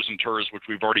with PERS and TERS, which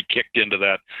we've already kicked into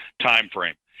that time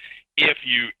frame. If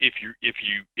you're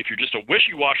just a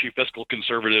wishy-washy fiscal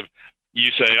conservative, you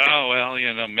say, oh well,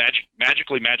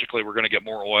 magically, we're going to get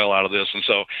more oil out of this, and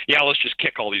so let's just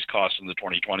kick all these costs in the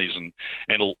 2020s, and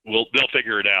they'll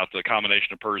figure it out. The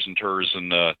combination of PERS and TERS and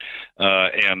the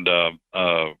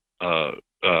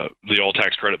oil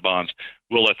tax credit bonds,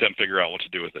 we'll let them figure out what to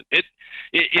do with it.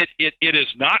 It is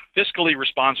not fiscally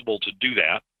responsible to do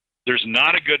that. There's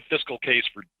not a good fiscal case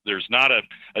there's not a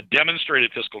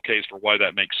demonstrated fiscal case for why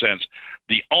that makes sense.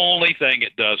 The only thing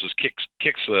it does is kicks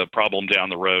the problem down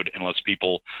the road and lets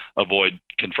people avoid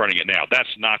confronting it now.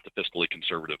 That's not the fiscally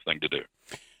conservative thing to do.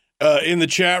 In the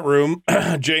chat room,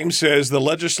 James says the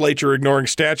legislature ignoring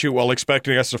statute while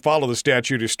expecting us to follow the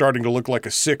statute is starting to look like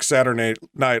a sick Saturday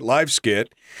Night Live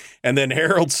skit. And then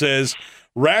Harold says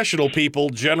rational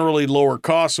people generally lower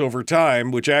costs over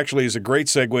time, which actually is a great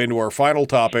segue into our final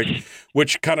topic,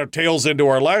 which kind of tails into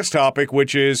our last topic,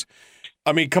 which is,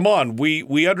 I mean, come on.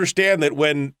 We understand that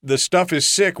when the stuff is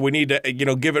sick, we need to,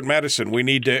 give it medicine. We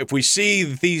need to, if we see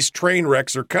these train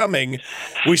wrecks are coming,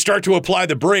 we start to apply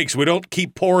the brakes. We don't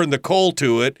keep pouring the coal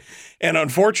to it. And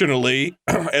unfortunately,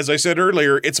 as I said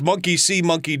earlier, it's monkey see,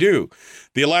 monkey do.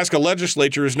 The Alaska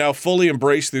legislature has now fully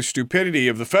embraced the stupidity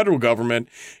of the federal government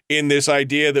in this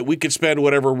idea that we could spend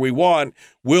whatever we want.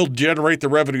 We'll generate the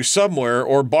revenue somewhere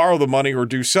or borrow the money or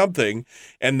do something.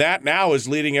 And that now is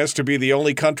leading us to be the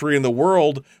only country in the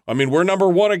world. I mean, we're number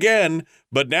one again,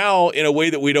 but now in a way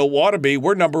that we don't want to be,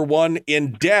 we're number one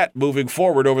in debt moving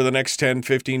forward over the next 10,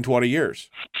 15, 20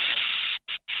 years.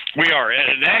 We are at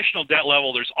a national debt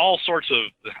level. There's all sorts of.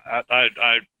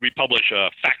 We publish a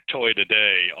factoid a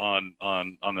day on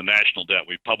the national debt.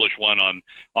 We publish one on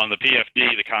the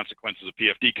PFD, the consequences of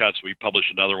PFD cuts. We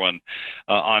publish another one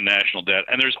on national debt,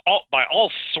 and there's by all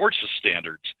sorts of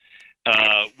standards.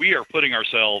 We are putting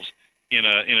ourselves in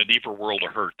a deeper world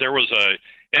of hurt. There was a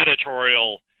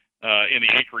editorial in the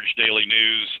Anchorage Daily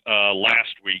News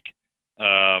last week.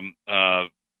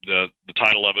 The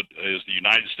title of it is "The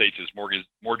United States is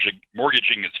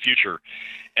mortgaging its future,"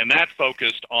 and that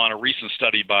focused on a recent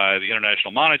study by the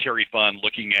International Monetary Fund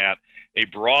looking at a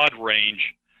broad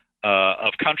range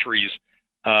of countries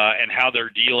and how they're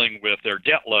dealing with their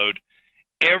debt load.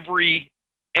 Every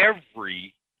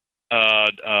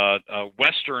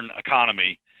Western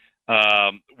economy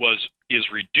is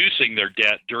reducing their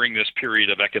debt during this period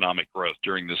of economic growth,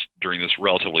 during this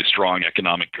relatively strong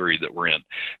economic period that we're in.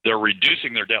 They're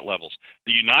reducing their debt levels.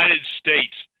 The United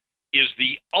States is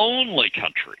the only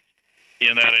country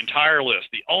in that entire list,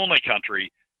 the only country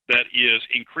that is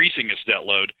increasing its debt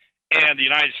load, and the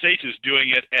United States is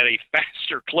doing it at a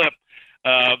faster clip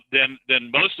than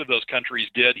most of those countries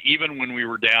did, even when we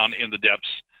were down in the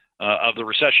depths of the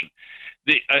recession.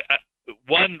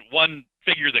 One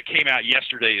figure that came out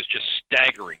yesterday is just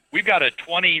staggering. We've got a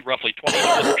roughly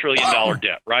 $20 trillion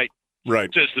debt, right?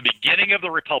 Right. Since the beginning of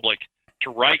the republic to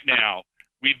right now,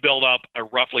 we've built up a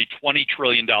roughly $20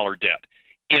 trillion debt.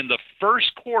 In the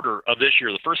first quarter of this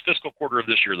year, the first fiscal quarter of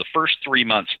this year, the first 3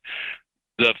 months,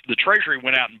 the Treasury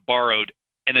went out and borrowed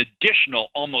an additional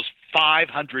almost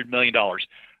 $500 billion, almost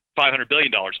 $500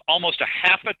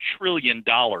 billion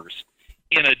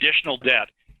in additional debt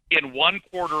in one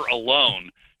quarter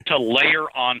alone, to layer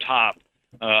on top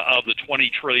of the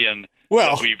 $20 trillion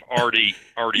that we've already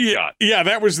got. Yeah,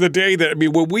 that was the day that,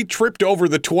 when we tripped over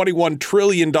the $21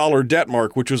 trillion debt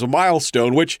mark, which was a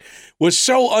milestone, which was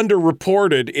so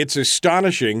underreported, it's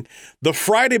astonishing. The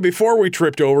Friday before we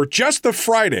tripped over, just the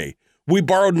Friday, we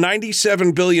borrowed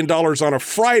 $97 billion on a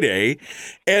Friday,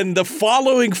 and the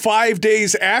following 5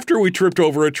 days after we tripped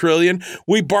over $1 trillion,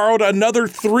 we borrowed another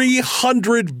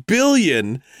 $300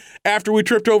 billion. after we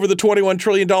tripped over the $21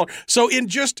 trillion. So in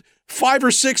just 5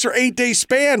 or 6 or 8 day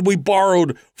span, we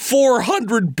borrowed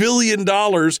 $400 billion.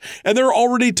 And they're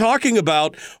already talking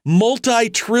about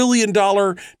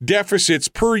multi-trillion-dollar deficits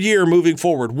per year moving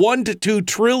forward, $1 to $2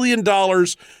 trillion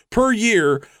per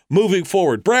year moving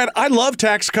forward. Brad, I love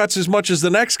tax cuts as much as the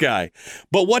next guy.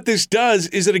 But what this does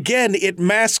is that, again, it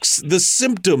masks the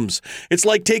symptoms. It's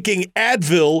like taking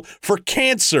Advil for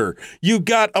cancer. You've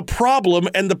got a problem,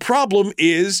 and the problem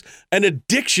is an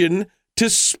addiction to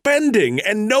spending.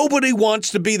 And nobody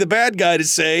wants to be the bad guy to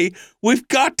say, we've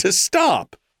got to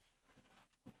stop.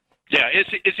 Yeah,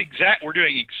 we're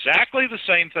doing exactly the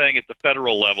same thing at the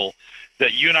federal level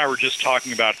that you and I were just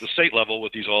talking about at the state level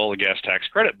with these oil and gas tax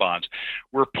credit bonds.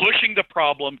 We're pushing the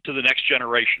problem to the next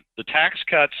generation. The tax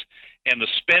cuts and the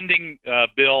spending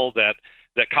bill that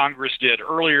Congress did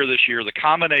earlier this year, the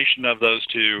combination of those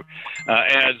two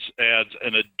adds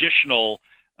an additional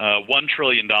 $1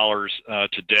 trillion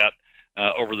to debt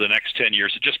over the next 10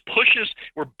 years. It just pushes.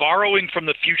 We're borrowing from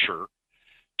the future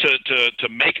to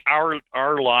make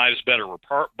our lives better.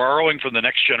 We're borrowing from the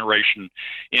next generation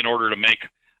in order to make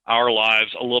our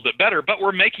lives a little bit better, but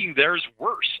we're making theirs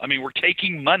worse. I mean, we're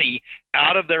taking money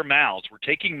out of their mouths. We're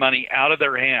taking money out of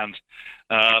their hands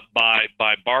by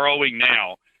borrowing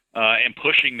now and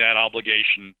pushing that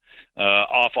obligation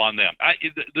off on them.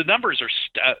 The numbers are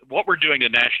what we're doing to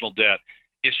national debt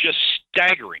is just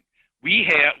staggering. We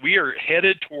are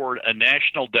headed toward a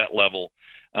national debt level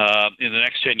in the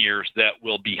next 10 years that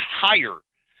will be higher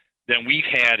than we've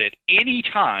had at any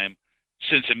time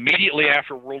since immediately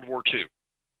after World War II.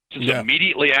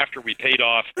 Immediately after we paid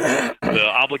off the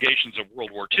obligations of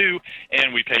World War II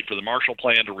and we paid for the Marshall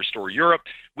Plan to restore Europe,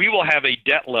 we will have a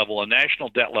debt level, a national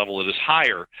debt level that is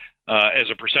higher as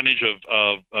a percentage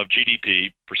of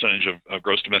GDP, percentage of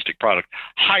gross domestic product,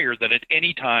 higher than at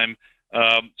any time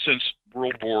since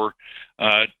World War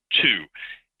II.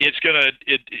 It's going to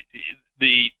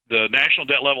the national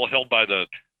debt level held by the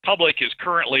public is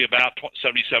currently about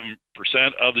 77%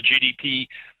 of the GDP.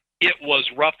 It was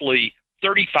roughly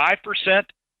 35%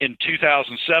 in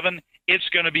 2007. It's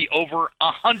going to be over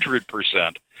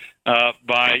 100%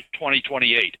 by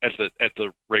 2028 at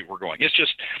the rate we're going.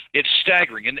 It's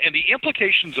staggering, and the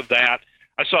implications of that.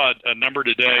 I saw a number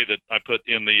today that I put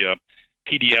in the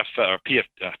PDF the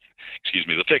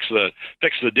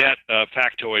fix the debt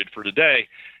factoid for today.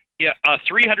 Yeah,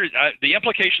 300. The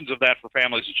implications of that for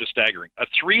families is just staggering. A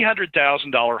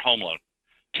 $300,000 home loan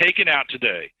taken out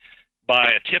today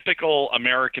by a typical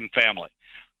American family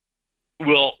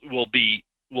will be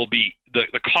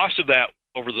the cost of that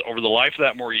over the life of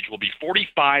that mortgage will be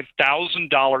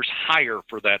 $45,000 higher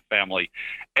for that family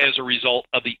as a result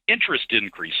of the interest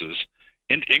increases.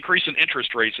 Increase in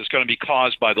interest rates is going to be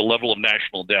caused by the level of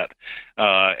national debt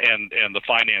and the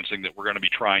financing that we're going to be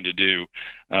trying to do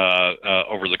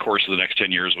over the course of the next 10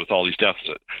 years with all these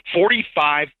deficits.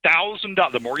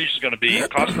 $45,000. The mortgage is going to be the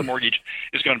cost of the mortgage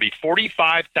is going to be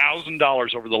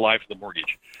 $45,000 over the life of the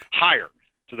mortgage, higher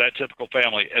to that typical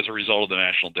family as a result of the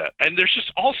national debt. And there's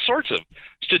just all sorts of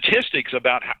statistics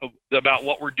about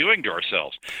what we're doing to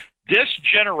ourselves. This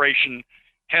generation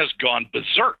has gone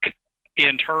berserk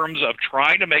in terms of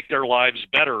trying to make their lives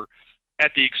better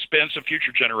at the expense of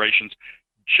future generations,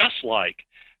 just like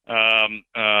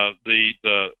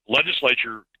the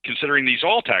legislature, considering these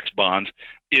oil tax bonds,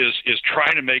 is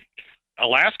trying to make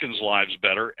Alaskans' lives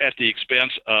better at the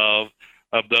expense of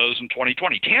those in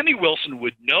 2020. Tammy Wilson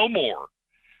would no more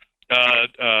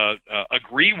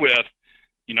agree with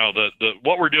the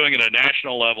what we're doing at a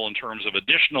national level in terms of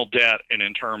additional debt and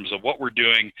in terms of what we're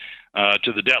doing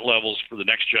to the debt levels for the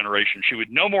next generation. She would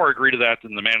no more agree to that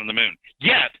than the man on the moon.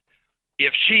 Yet,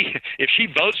 if she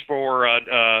votes for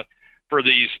HB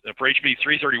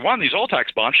 331, these oil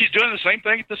tax bonds, she's doing the same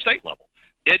thing at the state level.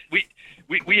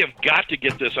 We have got to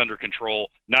get this under control,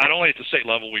 not only at the state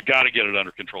level, we've got to get it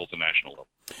under control at the national level.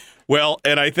 Well,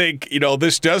 and I think,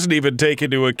 this doesn't even take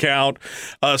into account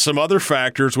some other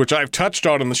factors, which I've touched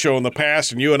on the show in the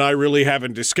past, and you and I really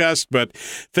haven't discussed, but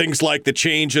things like the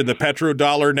change in the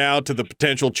petrodollar now to the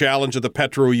potential challenge of the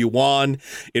petro-yuan,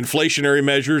 inflationary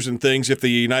measures and things if the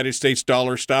United States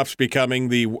dollar stops being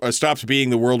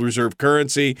the world reserve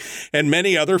currency, and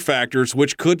many other factors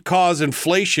which could cause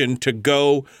inflation to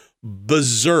go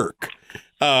berserk.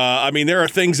 There are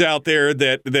things out there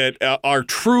that are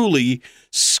truly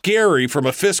scary from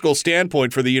a fiscal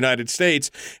standpoint for the United States.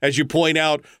 As you point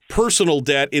out, personal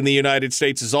debt in the United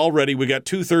States is already, we got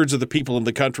 2/3 of the people in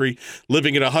the country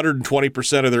living at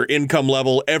 120% of their income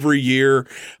level every year.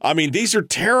 These are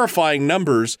terrifying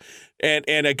numbers. And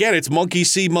again, it's monkey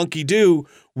see, monkey do.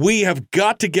 We have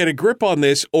got to get a grip on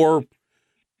this, or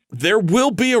there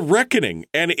will be a reckoning,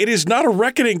 and it is not a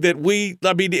reckoning that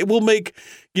it will make,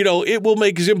 it will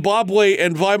make Zimbabwe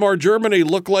and Weimar Germany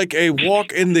look like a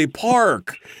walk in the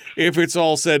park if it's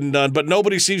all said and done, but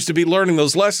nobody seems to be learning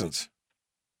those lessons.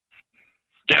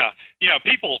 Yeah.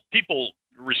 People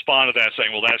respond to that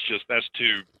saying, well, that's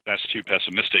too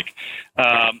pessimistic.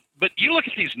 But you look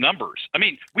at these numbers. I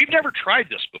mean, we've never tried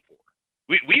this before.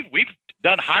 We've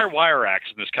done higher wire acts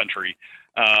in this country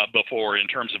before in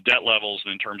terms of debt levels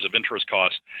and in terms of interest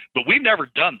costs, but we've never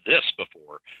done this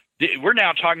before. We're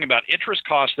now talking about interest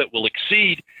costs that will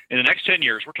exceed in the next 10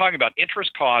 years. We're talking about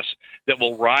interest costs that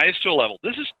will rise to a level.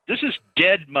 This is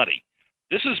dead money.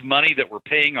 This is money that we're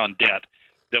paying on debt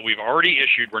that we've already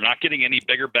issued. We're not getting any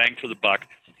bigger bang for the buck.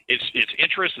 It's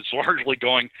interest. It's largely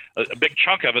going, a big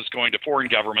chunk of it's going to foreign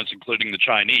governments, including the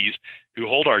Chinese, who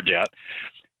hold our debt.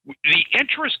 The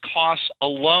interest costs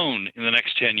alone in the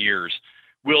next 10 years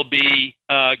will be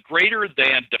greater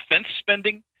than defense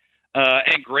spending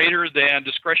and greater than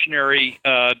discretionary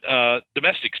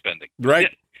domestic spending. Right.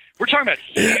 We're talking about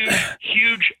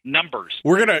huge numbers.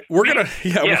 We're gonna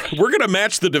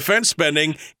match the defense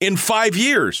spending in 5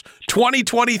 years.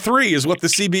 2023 is what the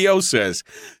CBO says.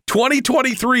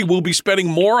 2023 we'll be spending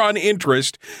more on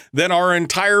interest than our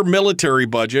entire military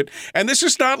budget. And this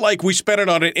is not like we spent it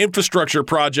on an infrastructure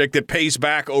project that pays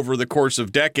back over the course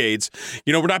of decades.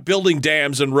 We're not building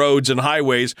dams and roads and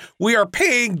highways. We are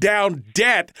paying down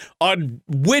debt on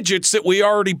widgets that we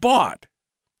already bought.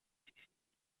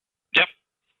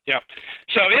 Yeah,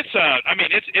 so it's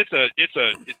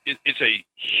a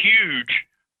huge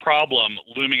problem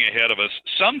looming ahead of us.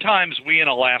 Sometimes we in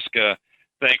Alaska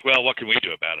think, well, what can we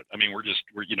do about it? I mean,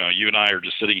 you and I are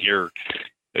just sitting here,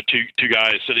 two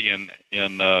guys sitting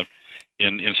in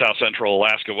South Central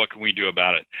Alaska. What can we do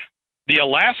about it? The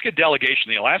Alaska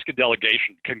delegation,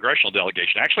 Congressional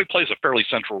delegation, actually plays a fairly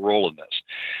central role in this.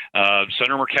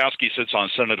 Senator Murkowski sits on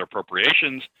Senate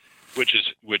Appropriations, which is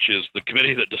the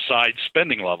committee that decides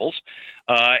spending levels,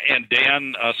 and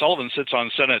Dan Sullivan sits on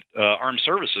Senate Armed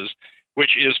Services,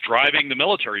 which is driving the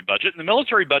military budget. And the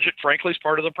military budget, frankly, is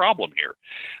part of the problem here.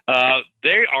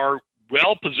 They are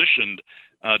well positioned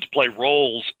to play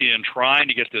roles in trying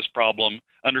to get this problem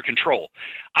under control.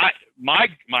 My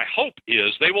hope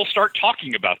is they will start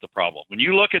talking about the problem. When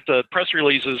you look at the press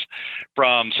releases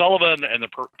from Sullivan and the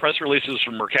press releases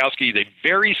from Murkowski, they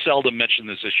very seldom mention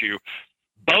this issue.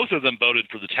 Both of them voted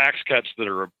for the tax cuts that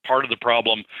are a part of the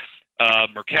problem.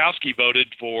 Murkowski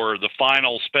voted for the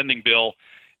final spending bill,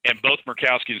 and both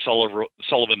Murkowski and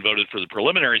Sullivan voted for the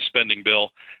preliminary spending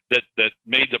bill that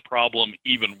made the problem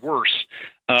even worse.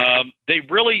 They're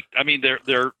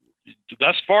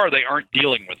thus far they aren't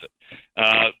dealing with it,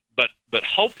 but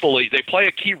hopefully they play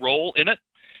a key role in it,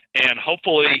 and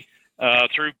hopefully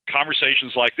through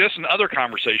conversations like this and other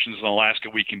conversations in Alaska,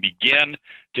 we can begin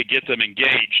to get them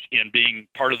engaged in being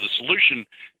part of the solution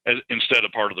instead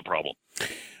of part of the problem.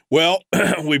 Well,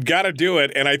 we've got to do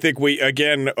it. And I think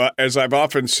as I've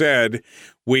often said,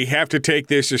 we have to take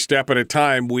this a step at a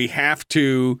time. We have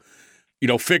to,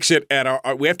 fix it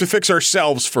we have to fix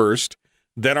ourselves first,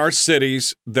 then our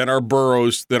cities, then our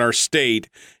boroughs, then our state.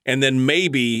 And then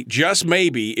maybe, just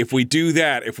maybe, if we do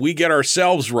that, if we get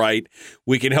ourselves right,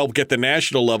 we can help get the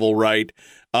national level right.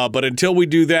 But until we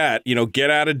do that, get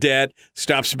out of debt,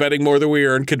 stop spending more than we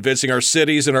earn, convincing our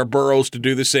cities and our boroughs to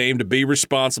do the same, to be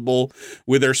responsible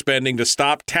with their spending, to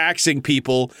stop taxing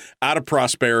people out of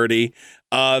prosperity,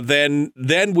 then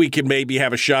we can maybe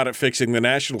have a shot at fixing the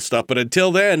national stuff. But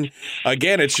until then,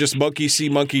 again, it's just monkey see,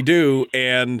 monkey do.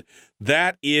 And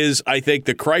that is, I think,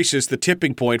 the crisis, the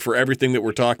tipping point for everything that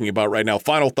we're talking about right now.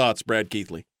 Final thoughts, Brad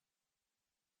Keithley.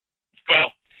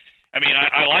 Well, I mean,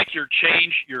 I like your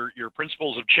change, your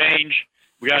principles of change.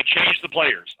 We got to change the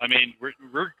players. I mean,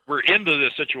 we're into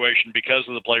this situation because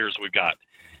of the players we've got,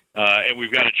 and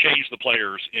we've got to change the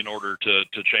players in order to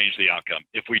change the outcome.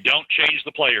 If we don't change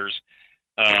the players,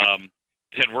 then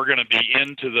we're going to be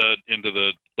into the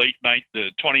late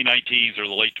 2019s or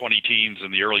the late 2010s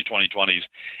and the early 2020s,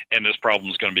 and this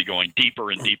problem is going to be going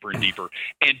deeper and deeper and deeper.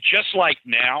 And just like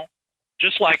now,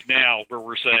 where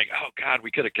we're saying, oh, God, we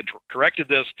could have corrected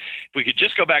this. If we could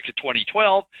just go back to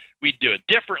 2012, we'd do it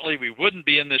differently. We wouldn't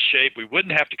be in this shape. We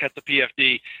wouldn't have to cut the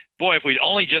PFD. Boy, if we'd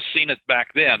only just seen it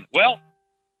back then. Well,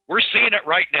 we're seeing it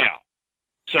right now.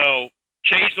 So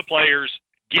change the players,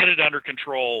 get it under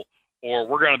control, or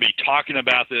we're going to be talking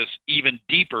about this even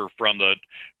deeper from the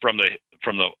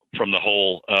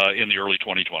hole in the early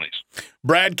 2020s.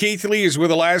 Brad Keithley is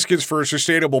with Alaskans for a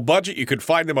Sustainable Budget. You can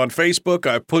find him on Facebook.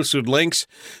 I've posted links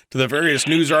to the various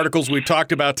news articles we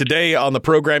talked about today on the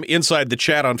program inside the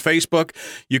chat on Facebook.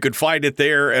 You can find it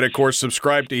there, and of course,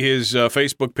 subscribe to his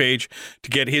Facebook page to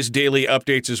get his daily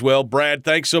updates as well. Brad,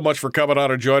 thanks so much for coming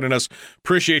on and joining us.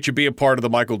 Appreciate you being part of the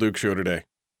Michael Duke Show today.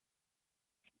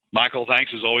 Michael,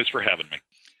 thanks as always for having me.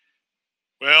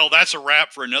 Well, that's a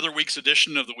wrap for another week's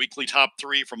edition of the Weekly Top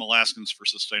 3 from Alaskans for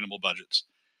Sustainable Budgets.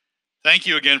 Thank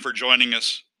you again for joining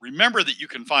us. Remember that you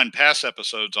can find past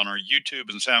episodes on our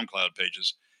YouTube and SoundCloud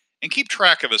pages, and keep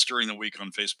track of us during the week on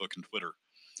Facebook and Twitter.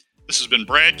 This has been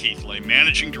Brad Keithley,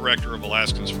 Managing Director of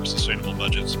Alaskans for Sustainable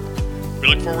Budgets. We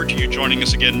look forward to you joining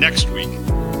us again next week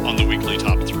on the Weekly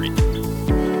Top 3.